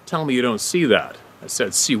 tell me you don't see that. I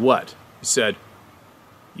said, see what? He said,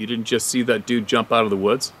 "You didn't just see that dude jump out of the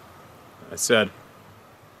woods?" I said,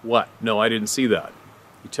 "What? No, I didn't see that."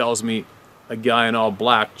 He tells me a guy in all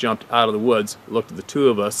black jumped out of the woods, looked at the two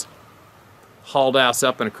of us, hauled ass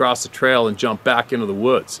up and across the trail and jumped back into the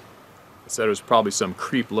woods. I said it was probably some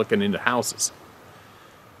creep looking into houses.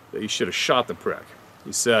 That he should have shot the prick.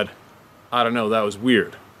 He said, "I don't know, that was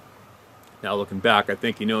weird." Now looking back, I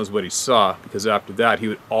think he knows what he saw, because after that he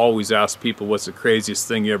would always ask people what's the craziest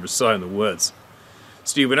thing you ever saw in the woods.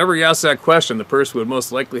 Steve, whenever he asked that question, the person would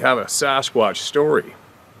most likely have a Sasquatch story.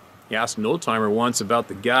 He asked an old-timer once about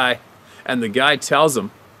the guy, and the guy tells him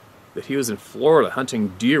that he was in Florida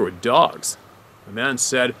hunting deer with dogs. The man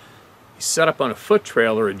said he set up on a foot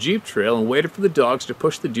trail or a jeep trail and waited for the dogs to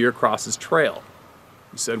push the deer across his trail.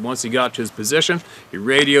 He said once he got to his position, he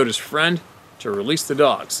radioed his friend to release the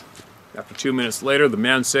dogs. After 2 minutes later, the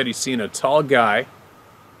man said he'd seen a tall guy,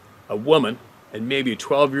 a woman, and maybe a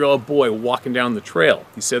 12-year-old boy walking down the trail.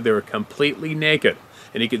 He said they were completely naked,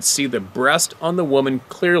 and he could see the breast on the woman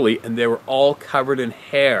clearly, and they were all covered in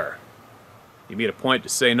hair. He made a point to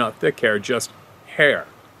say not thick hair, just hair.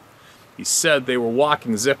 He said they were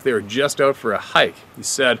walking as if they were just out for a hike. He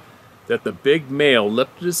said that the big male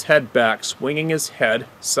lifted his head back, swinging his head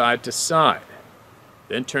side to side.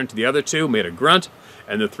 Then turned to the other two, made a grunt,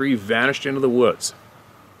 and the three vanished into the woods.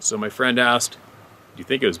 So my friend asked, "Do you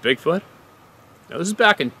think it was Bigfoot?" Now this is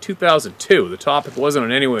back in 2002. The topic wasn't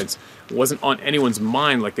on anyone's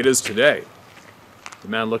mind like it is today. The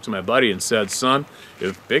man looked at my buddy and said, "Son,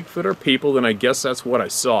 if Bigfoot are people, then I guess that's what I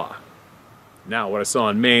saw." Now, what I saw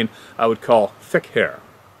in Maine, I would call thick hair.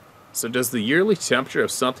 So does the yearly temperature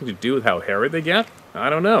have something to do with how hairy they get? I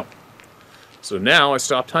don't know. So now I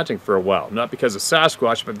stopped hunting for a while, not because of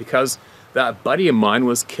Sasquatch, but because that buddy of mine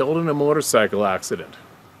was killed in a motorcycle accident.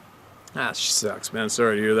 Ah, sucks, man.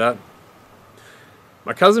 Sorry to hear that.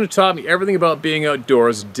 My cousin who taught me everything about being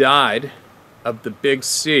outdoors died of the big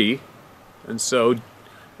C, and so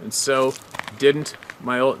didn't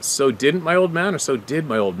my old man.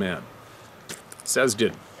 Says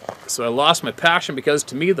didn't. So I lost my passion because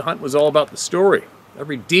to me the hunt was all about the story.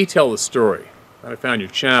 Every detail of the story. Then I found your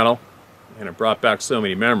channel and it brought back so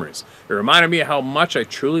many memories. It reminded me of how much I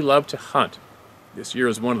truly love to hunt. This year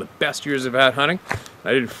is one of the best years I've had hunting.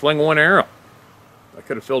 I didn't fling one arrow. I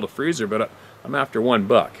could have filled a freezer, but I'm after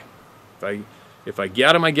 $1. If I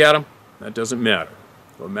get them, I get them. That doesn't matter.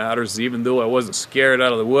 What matters is even though I wasn't scared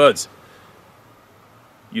out of the woods,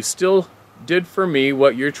 you still did for me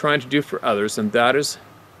what you're trying to do for others, and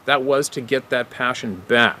that was to get that passion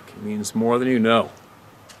back. It means more than you know.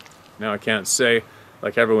 Now I can't say,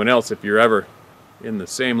 like everyone else, if you're ever in the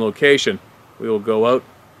same location, we will go out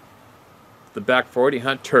the back 40,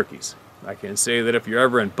 hunt turkeys. I can say that if you're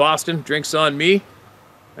ever in Boston, drinks on me,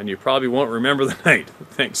 and you probably won't remember the night.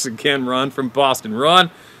 Thanks again, Ron from Boston. Ron,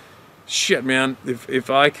 shit, man, if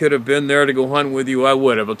I could have been there to go hunt with you, I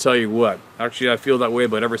would have. I'll tell you what. Actually, I feel that way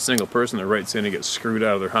about every single person that writes in and gets screwed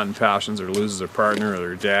out of their hunting passions or loses their partner or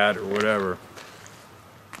their dad or whatever.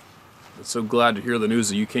 I'm so glad to hear the news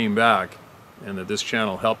that you came back and that this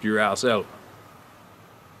channel helped your ass out.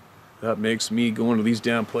 That makes me going to these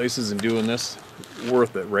damn places and doing this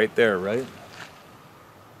worth it right there, right?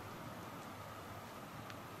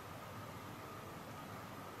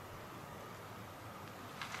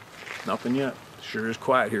 Nothing yet. Sure is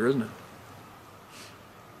quiet here, isn't it?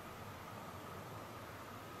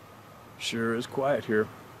 Sure is quiet here.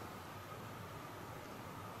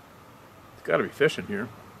 It's got to be fishing here.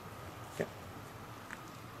 Okay.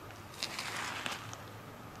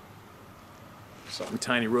 Something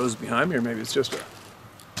tiny rose behind me, or maybe it's just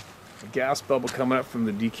a gas bubble coming up from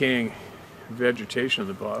the decaying vegetation at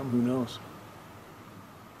the bottom. Who knows?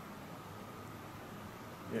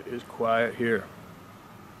 It is quiet here.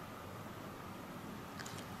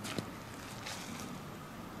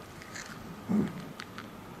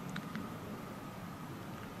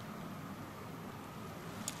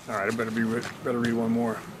 All right, I better read one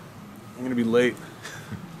more. I'm gonna be late.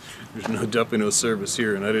 There's definitely no service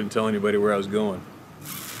here, and I didn't tell anybody where I was going.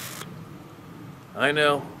 I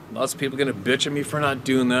know, lots of people are gonna bitch at me for not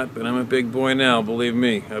doing that, but I'm a big boy now, believe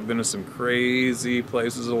me. I've been to some crazy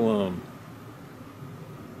places alone.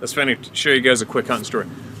 Let's show you guys a quick hunting story.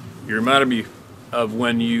 You reminded me of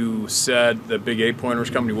when you said that big 8-pointer was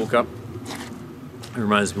coming, you woke up. It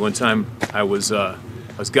reminds me one time I was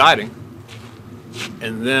guiding,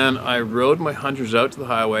 and then I rode my hunters out to the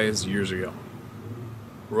highway. This is years ago.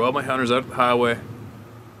 Rode my hunters out to the highway,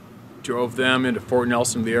 drove them into Fort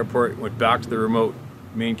Nelson, the airport, went back to the remote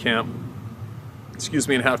main camp. Excuse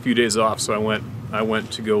me, and had a few days off, so I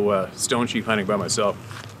went to go stone sheep hunting by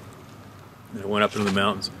myself. And I went up into the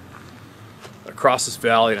mountains. across this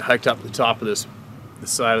valley, and I hiked up to the top of the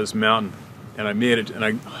side of this mountain, and I made it, and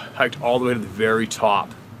I hiked all the way to the very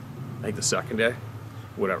top, I think the second day,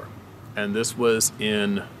 whatever. And this was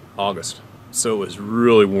in August, so it was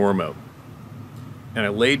really warm out. And I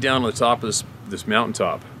laid down on the top of this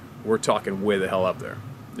mountaintop. We're talking way the hell up there.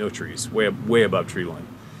 No trees, way above tree line.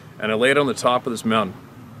 And I laid on the top of this mountain,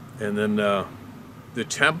 and then the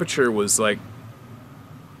temperature was like,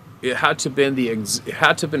 it had to have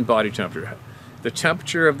been body temperature. The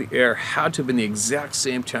temperature of the air had to have been the exact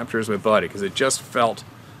same temperature as my body, because it just felt,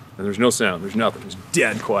 and there's no sound, there's nothing, it's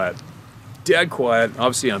dead quiet. Dead quiet.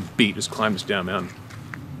 Obviously I'm beat, just climbed this damn mountain.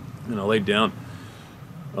 And I laid down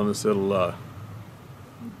on this little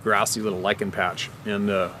grassy little lichen patch and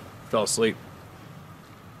fell asleep.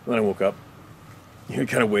 Then I woke up. You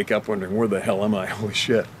kind of wake up wondering, where the hell am I? Holy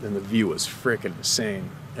shit. And the view was freaking insane.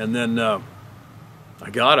 And then I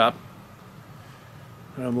got up,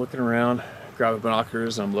 and I'm looking around, grabbing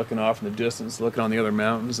binoculars, and I'm looking off in the distance, looking on the other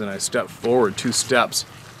mountains, and I stepped forward 2 steps,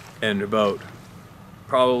 and about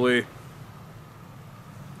probably,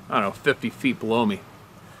 I don't know, 50 feet below me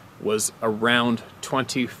was around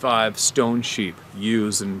 25 stone sheep,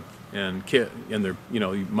 ewes and their, you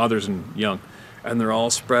know, mothers and young, and they're all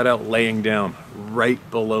spread out laying down right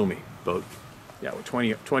below me, about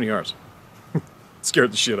 20 yards.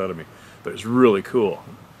 Scared the shit out of me, but it's really cool.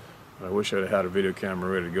 I wish I'd had a video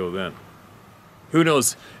camera ready to go then. Who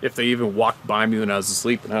knows if they even walked by me when I was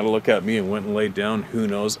asleep and had a look at me and went and laid down. Who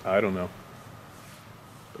knows? I don't know.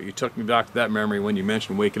 But you took me back to that memory when you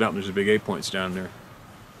mentioned waking up and there's a big 8 points down there.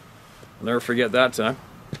 I'll never forget that time.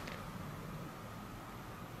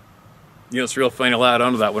 You know, it's real funny to add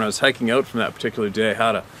onto that. When I was hiking out from that particular day, I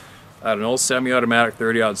had an old semi-automatic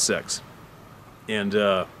 30-06, and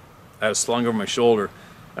I had it slung over my shoulder,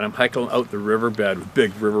 and I'm hiking out the riverbed with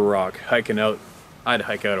big river rock, hiking out. I had to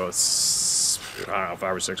hike out about, I don't know,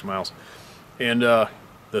 5 or 6 miles, and the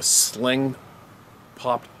sling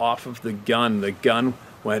popped off of the gun. The gun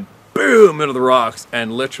went boom into the rocks,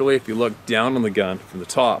 and literally, if you look down on the gun from the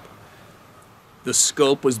top, the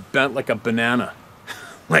scope was bent like a banana.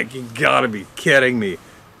 Like, you gotta be kidding me.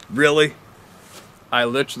 Really? I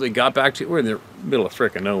literally got back to, we're in the middle of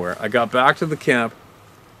frickin' nowhere. I got back to the camp,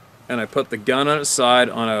 and I put the gun on its side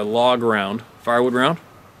on a log round, firewood round,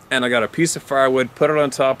 and I got a piece of firewood, put it on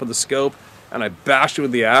top of the scope, and I bashed it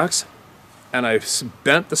with the axe, and I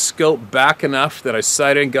bent the scope back enough that I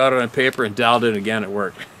sighted and got it on paper and dialed it again at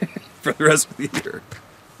work for the rest of the year.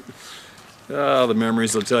 Oh, the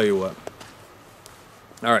memories, I'll tell you what.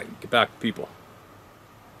 All right, get back to people.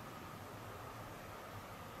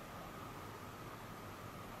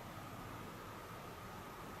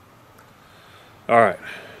 All right.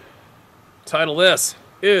 Title this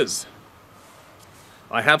is,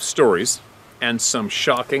 I have stories and some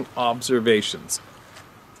shocking observations.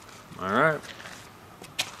 All right.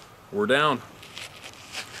 We're down.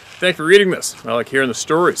 Thanks for reading this. I like hearing the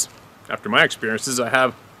stories. After my experiences, I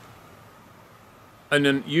have an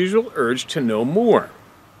unusual urge to know more.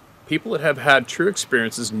 People that have had true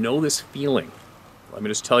experiences know this feeling. Let me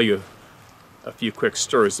just tell you a few quick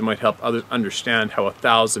stories that might help others understand how a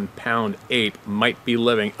 1,000-pound ape might be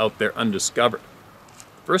living out there undiscovered.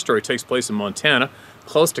 The first story takes place in Montana,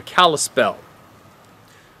 close to Kalispell.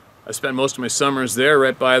 I spent most of my summers there,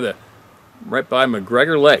 right by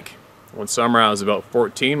McGregor Lake. One summer I was about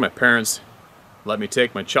 14. My parents let me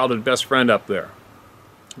take my childhood best friend up there.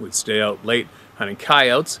 We'd stay out late hunting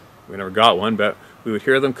coyotes. We never got one, but we would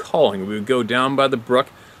hear them calling. We would go down by the brook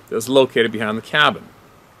that was located behind the cabin.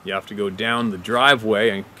 You have to go down the driveway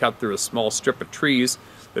and cut through a small strip of trees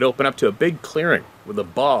that open up to a big clearing with a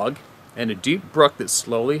bog and a deep brook that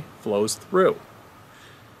slowly flows through.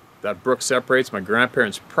 That brook separates my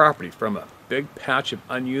grandparents' property from a big patch of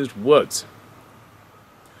unused woods.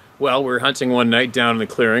 Well, we were hunting one night down in the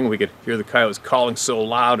clearing. We could hear the coyotes calling so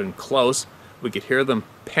loud and close, we could hear them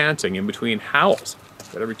panting in between howls.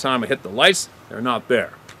 But every time I hit the lights, they're not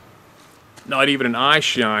there. Not even an eye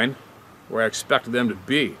shine where I expected them to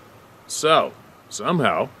be. So,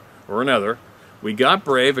 somehow or another, we got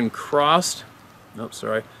brave and crossed... Nope,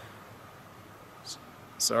 sorry.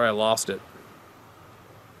 Sorry, I lost it.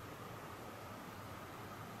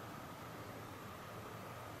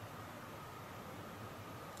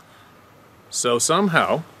 So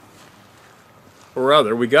somehow or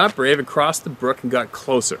other, we got brave and crossed the brook and got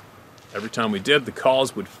closer. Every time we did, the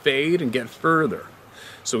calls would fade and get further.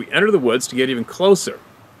 So we entered the woods to get even closer.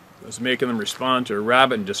 I was making them respond to a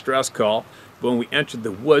rabbit in distress call, but when we entered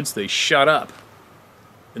the woods, they shut up.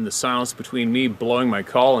 In the silence between me blowing my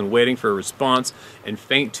call and waiting for a response, and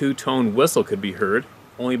faint two-tone whistle could be heard,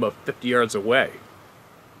 only about 50 yards away.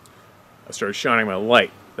 I started shining my light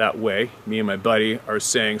that way. Me and my buddy are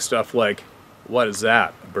saying stuff like, what is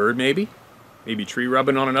that? A bird maybe? Maybe a tree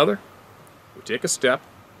rubbing on another? We take a step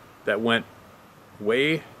that went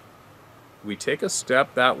way... We take a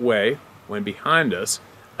step that way when behind us,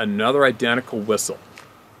 another identical whistle.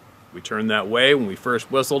 We turned that way when we first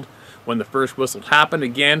whistled. When the first whistle happened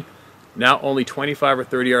again, now only 25 or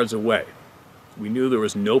 30 yards away. We knew there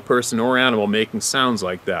was no person or animal making sounds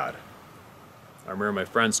like that. I remember my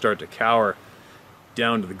friends start to cower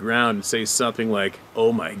down to the ground and say something like,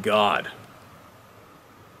 "Oh my God."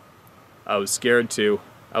 I was scared too,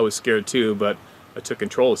 but I took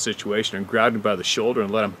control of the situation and grabbed him by the shoulder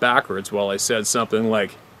and led him backwards while I said something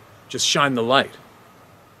like, "Just shine the light."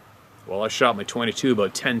 Well, I shot my .22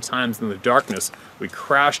 about 10 times in the darkness. We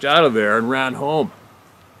crashed out of there and ran home.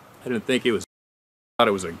 I didn't think it was... I thought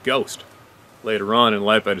it was a ghost. Later on in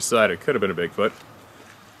life I decided it could have been a Bigfoot.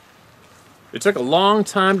 It took a long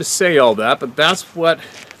time to say all that, but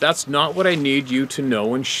that's not what I need you to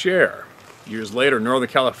know and share. Years later in Northern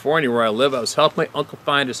California where I live, I was helping my uncle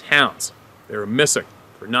find his hounds. They were missing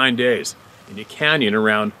for 9 days in a canyon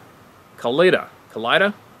around Kalida.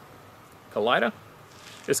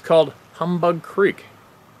 It's called Humbug Creek.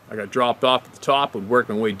 I got dropped off at the top and worked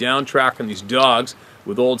my way down tracking these dogs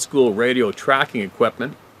with old school radio tracking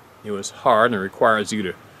equipment. It was hard and it requires you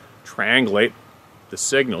to triangulate the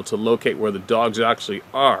signal to locate where the dogs actually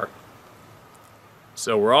are.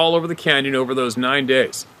 So we're all over the canyon over those 9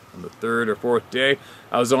 days. On the third or fourth day,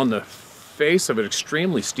 I was on the face of an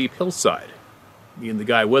extremely steep hillside. Me and the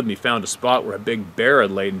guy with me found a spot where a big bear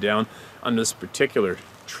had lain down on this particular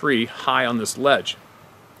tree high on this ledge.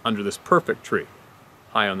 Under this perfect tree,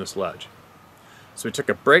 high on this ledge. So we took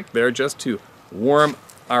a break there just to warm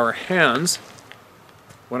our hands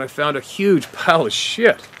when I found a huge pile of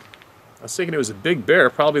shit. I was thinking it was a big bear,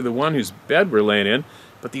 probably the one whose bed we're laying in,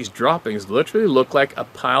 but these droppings literally looked like a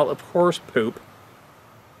pile of horse poop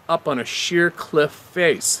up on a sheer cliff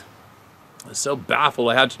face. I was so baffled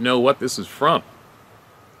I had to know what this was from.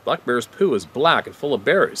 Black bear's poo is black and full of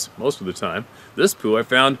berries most of the time. This poo I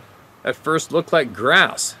found at first looked like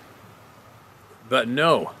grass. But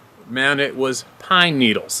no, man, it was pine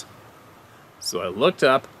needles. So I looked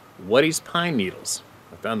up, what is pine needles?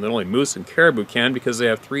 I found that only moose and caribou can because they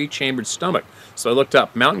have 3-chambered stomach. So I looked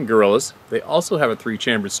up mountain gorillas. They also have a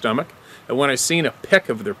 3-chambered stomach. And when I seen a pic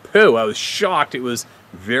of their poo, I was shocked. It was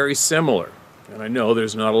very similar. And I know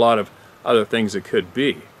there's not a lot of other things it could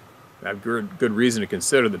be. I have good reason to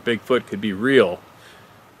consider that Bigfoot could be real.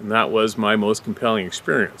 And that was my most compelling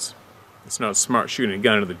experience. It's not smart shooting a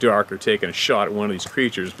gun into the dark or taking a shot at one of these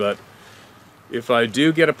creatures, but if I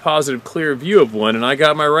do get a positive, clear view of one and I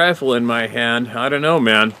got my rifle in my hand, I don't know,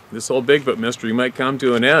 man. This whole Bigfoot mystery might come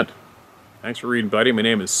to an end. Thanks for reading, buddy. My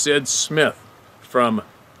name is Sid Smith from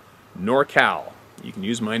NorCal. You can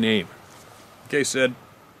use my name. Okay, Sid.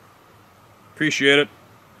 Appreciate it.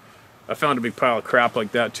 I found a big pile of crap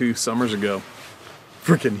like that 2 summers ago.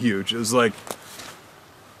 Freaking huge. It was like...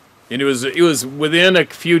 And it was within a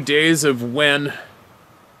few days of when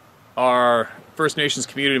our First Nations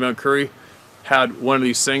community in Mount Currie had one of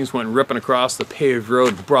these things went ripping across the paved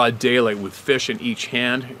road, broad daylight, with fish in each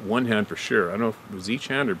hand. One hand for sure. I don't know if it was each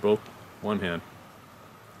hand or both one hand.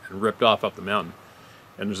 And ripped off up the mountain.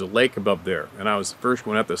 And there's a lake above there. And I was the first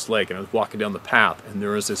one at this lake, and I was walking down the path, and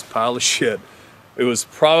there was this pile of shit. It was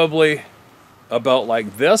probably about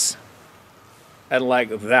like this and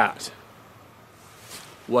like that.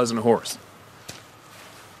 Wasn't a horse.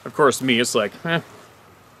 Of course, to me, it's like,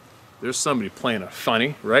 there's somebody playing a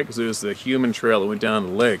funny, right? Because it was the human trail that went down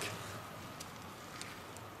the lake.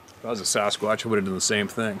 If I was a Sasquatch, I would have done the same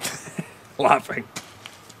thing. Laughing.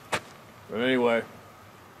 But anyway,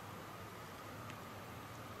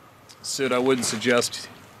 Sid, I wouldn't suggest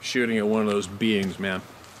shooting at one of those beings, man.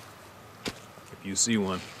 If you see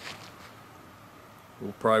one,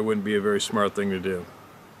 it probably wouldn't be a very smart thing to do.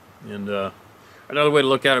 And another way to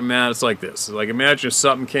look at it, man, it's like this. It's like, imagine if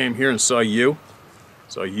something came here and saw you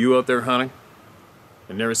out there hunting,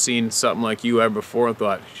 and never seen something like you ever before, and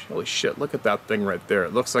thought, holy shit, look at that thing right there.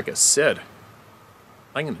 It looks like a Sid.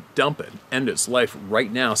 I'm going to dump it and end its life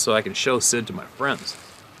right now so I can show Sid to my friends.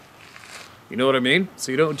 You know what I mean?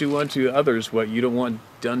 So you don't do unto others what you don't want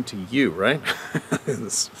done to you, right?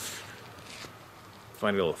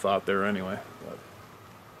 Funny little thought there anyway.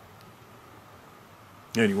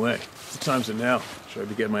 But anyway, what time's it now? Should I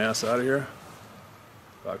be getting my ass out of here?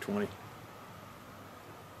 5:20.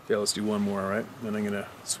 Okay, let's do one more, all right? Then I'm going to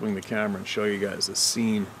swing the camera and show you guys a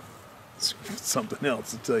scene. It's something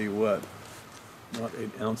else, I'll tell you what. Not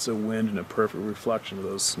an ounce of wind and a perfect reflection of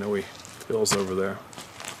those snowy hills over there.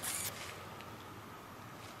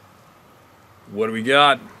 What do we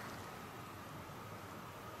got?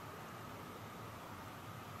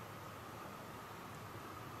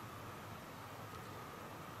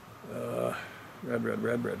 Red, red,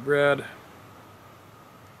 red, red, red.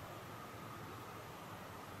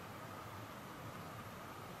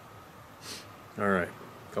 All right,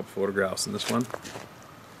 a couple photographs in this one.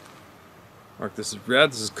 Mark, this is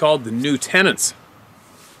red. This is called The New Tenants.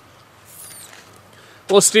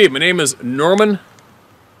 Hello, Steve. My name is Norman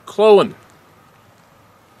Clowen.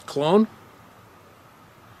 Clone?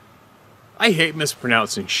 I hate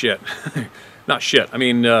mispronouncing shit. Not shit. I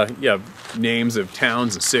mean, yeah, names of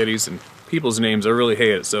towns and cities and people's names. I really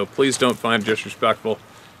hate it. So please don't find it disrespectful.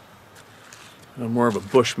 I'm more of a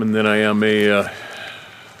bushman than I am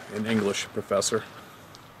an English professor.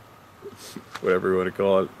 Whatever you want to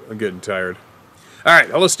call it. I'm getting tired. All right.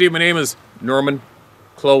 Hello, Steve. My name is Norman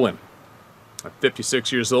Clowen. I'm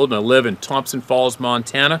 56 years old and I live in Thompson Falls,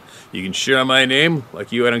 Montana. You can share my name.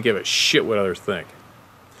 Like you, I don't give a shit what others think.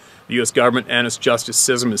 The U.S. government and its justice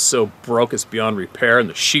system is so broke it's beyond repair, and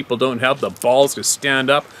the sheeple don't have the balls to stand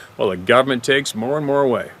up while the government takes more and more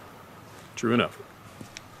away. True enough.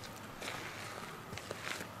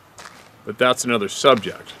 But that's another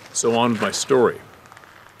subject. So on with my story.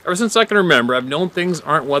 Ever since I can remember, I've known things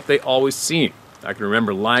aren't what they always seem. I can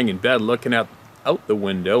remember lying in bed looking out the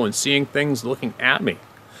window and seeing things looking at me.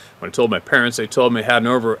 When I told my parents, they told me I had an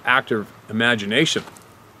overactive imagination.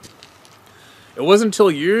 It wasn't until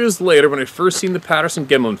years later when I first seen the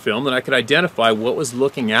Patterson-Gimlin film that I could identify what was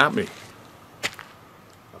looking at me.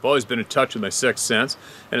 I've always been in touch with my sixth sense,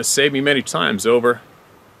 and it saved me many times over,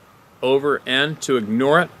 and to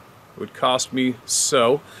ignore it would cost me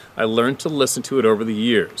so. I learned to listen to it over the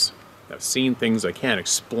years. I've seen things I can't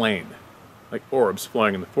explain, like orbs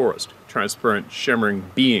flying in the forest, transparent, shimmering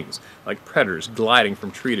beings, like predators gliding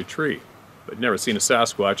from tree to tree, but never seen a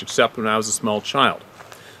Sasquatch except when I was a small child.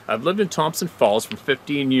 I've lived in Thompson Falls for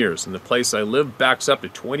 15 years, and the place I live backs up to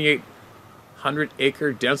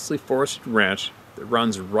 2,800-acre densely forested ranch that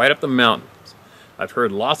runs right up the mountains. I've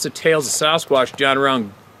heard lots of tales of Sasquatch down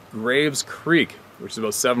around Graves Creek, which is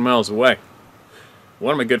about 7 miles away.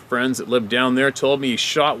 One of my good friends that lived down there told me he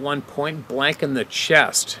shot one point blank in the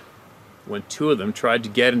chest when two of them tried to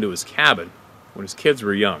get into his cabin when his kids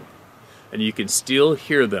were young. And you can still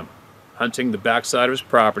hear them hunting the backside of his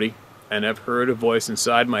property, and I've heard a voice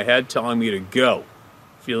inside my head telling me to go,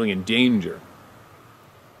 feeling in danger.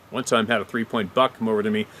 One time I had a 3-point buck come over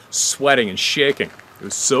to me, sweating and shaking. It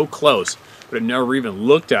was so close, but it never even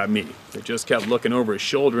looked at me. It just kept looking over his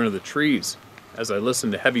shoulder into the trees as I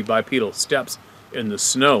listened to heavy bipedal steps in the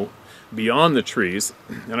snow beyond the trees,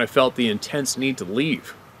 and I felt the intense need to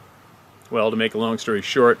leave. Well, to make a long story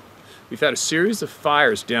short, we've had a series of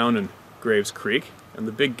fires down in Graves Creek, and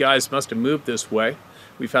the big guys must have moved this way.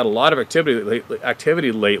 We've had a lot of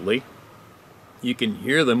activity lately. You can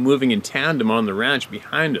hear them moving in tandem on the ranch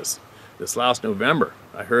behind us. This last November,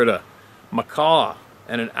 I heard a macaw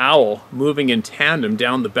and an owl moving in tandem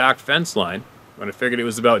down the back fence line. When I figured it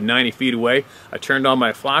was about 90 feet away, I turned on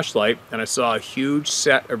my flashlight and I saw a huge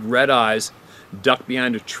set of red eyes duck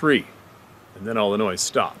behind a tree. And then all the noise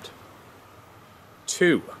stopped.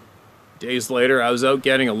 2 days later, I was out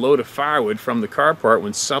getting a load of firewood from the carport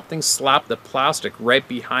when something slapped the plastic right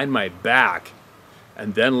behind my back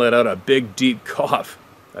and then let out a big, deep cough.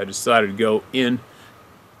 I decided to go in.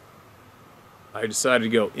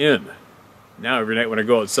 Now every night when I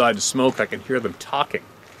go outside to smoke, I can hear them talking.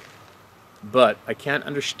 But I can't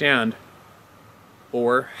understand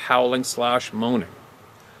or howling/moaning.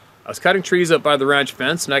 I was cutting trees up by the ranch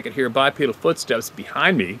fence and I could hear bipedal footsteps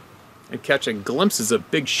behind me and catching glimpses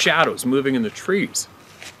of big shadows moving in the trees.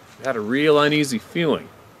 I had a real uneasy feeling.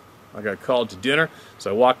 I got called to dinner,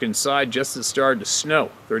 so I walked inside just as it started to snow.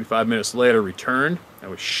 35 minutes later, returned. I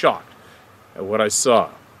was shocked at what I saw.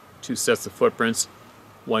 2 sets of footprints,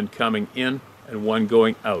 one coming in and one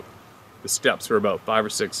going out. The steps were about 5 or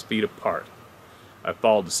 6 feet apart. I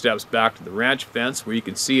followed the steps back to the ranch fence where you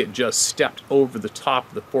can see it just stepped over the top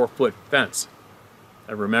of the 4-foot fence.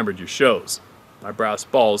 I remembered your shows. My brass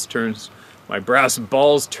balls turned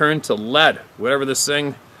to lead.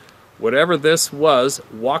 Whatever this was,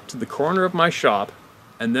 walked to the corner of my shop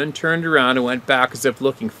and then turned around and went back as if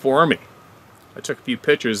looking for me. I took a few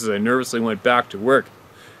pictures as I nervously went back to work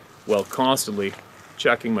while constantly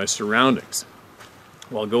checking my surroundings.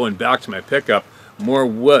 While going back to my pickup, more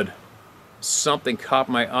wood. Something caught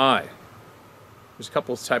my eye. There's a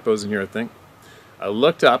couple of typos in here, I think. I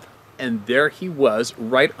looked up, and there he was,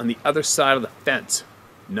 right on the other side of the fence.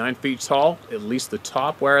 9 feet tall, at least the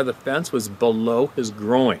top wire of the fence was below his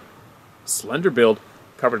groin. Slender build,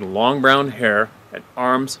 covered in long brown hair and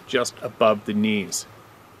arms just above the knees.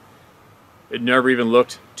 It never even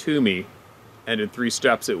looked to me, and in 3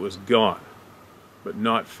 steps it was gone, but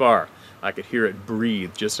not far. I could hear it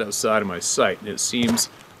breathe just outside of my sight, and it seems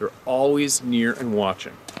they're always near and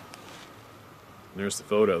watching. And there's the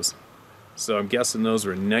photos. So I'm guessing those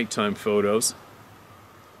were nighttime photos.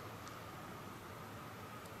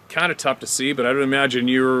 Kind of tough to see, but I don't imagine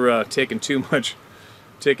you were taking too much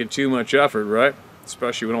effort, right?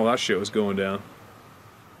 Especially when all that shit was going down.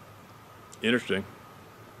 Interesting.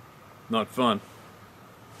 Not fun.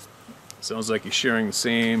 Sounds like you're sharing the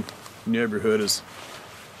same neighborhood as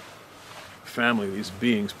family, these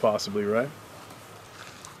beings, possibly, right?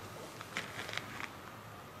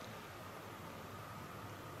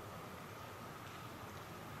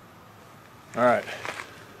 Alright,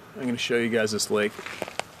 I'm going to show you guys this lake.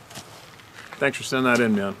 Thanks for sending that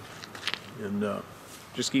in, man. And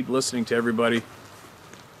just keep listening to everybody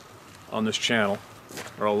on this channel,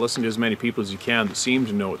 or I'll listen to as many people as you can that seem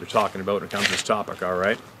to know what they're talking about when it comes to this topic,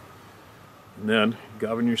 alright? And then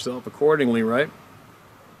govern yourself accordingly, right?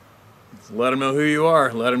 Let them know who you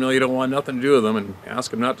are. Let them know you don't want nothing to do with them, and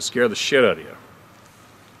ask them not to scare the shit out of you.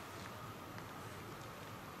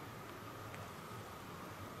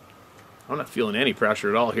 I'm not feeling any pressure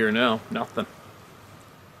at all here now. Nothing.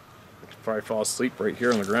 I could probably fall asleep right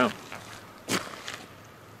here on the ground.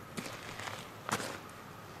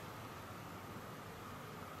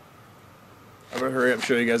 I better hurry up and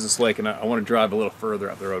show you guys this lake, and I want to drive a little further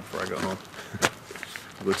up the road before I go home.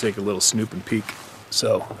 I'll go take a little snoop and peek.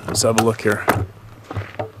 So, let's have a look here.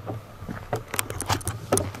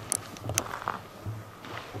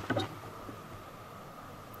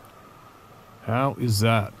 How is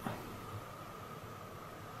that?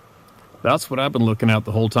 That's what I've been looking at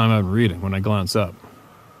the whole time I've been reading when I glance up.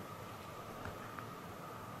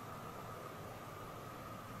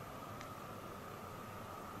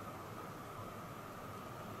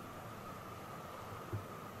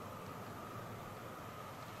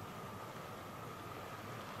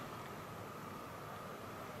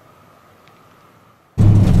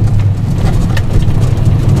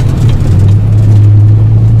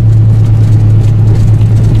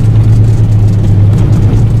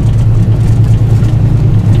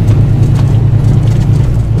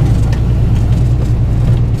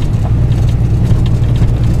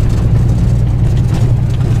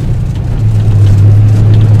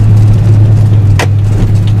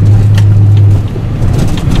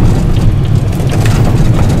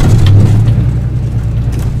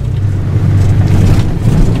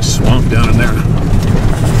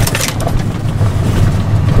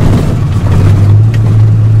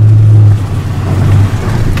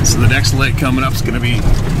 Lake coming up is going to be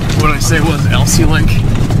what I say was Elsie Lake,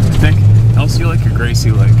 I think. Elsie Lake or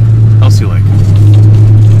Gracie Lake? Elsie Lake.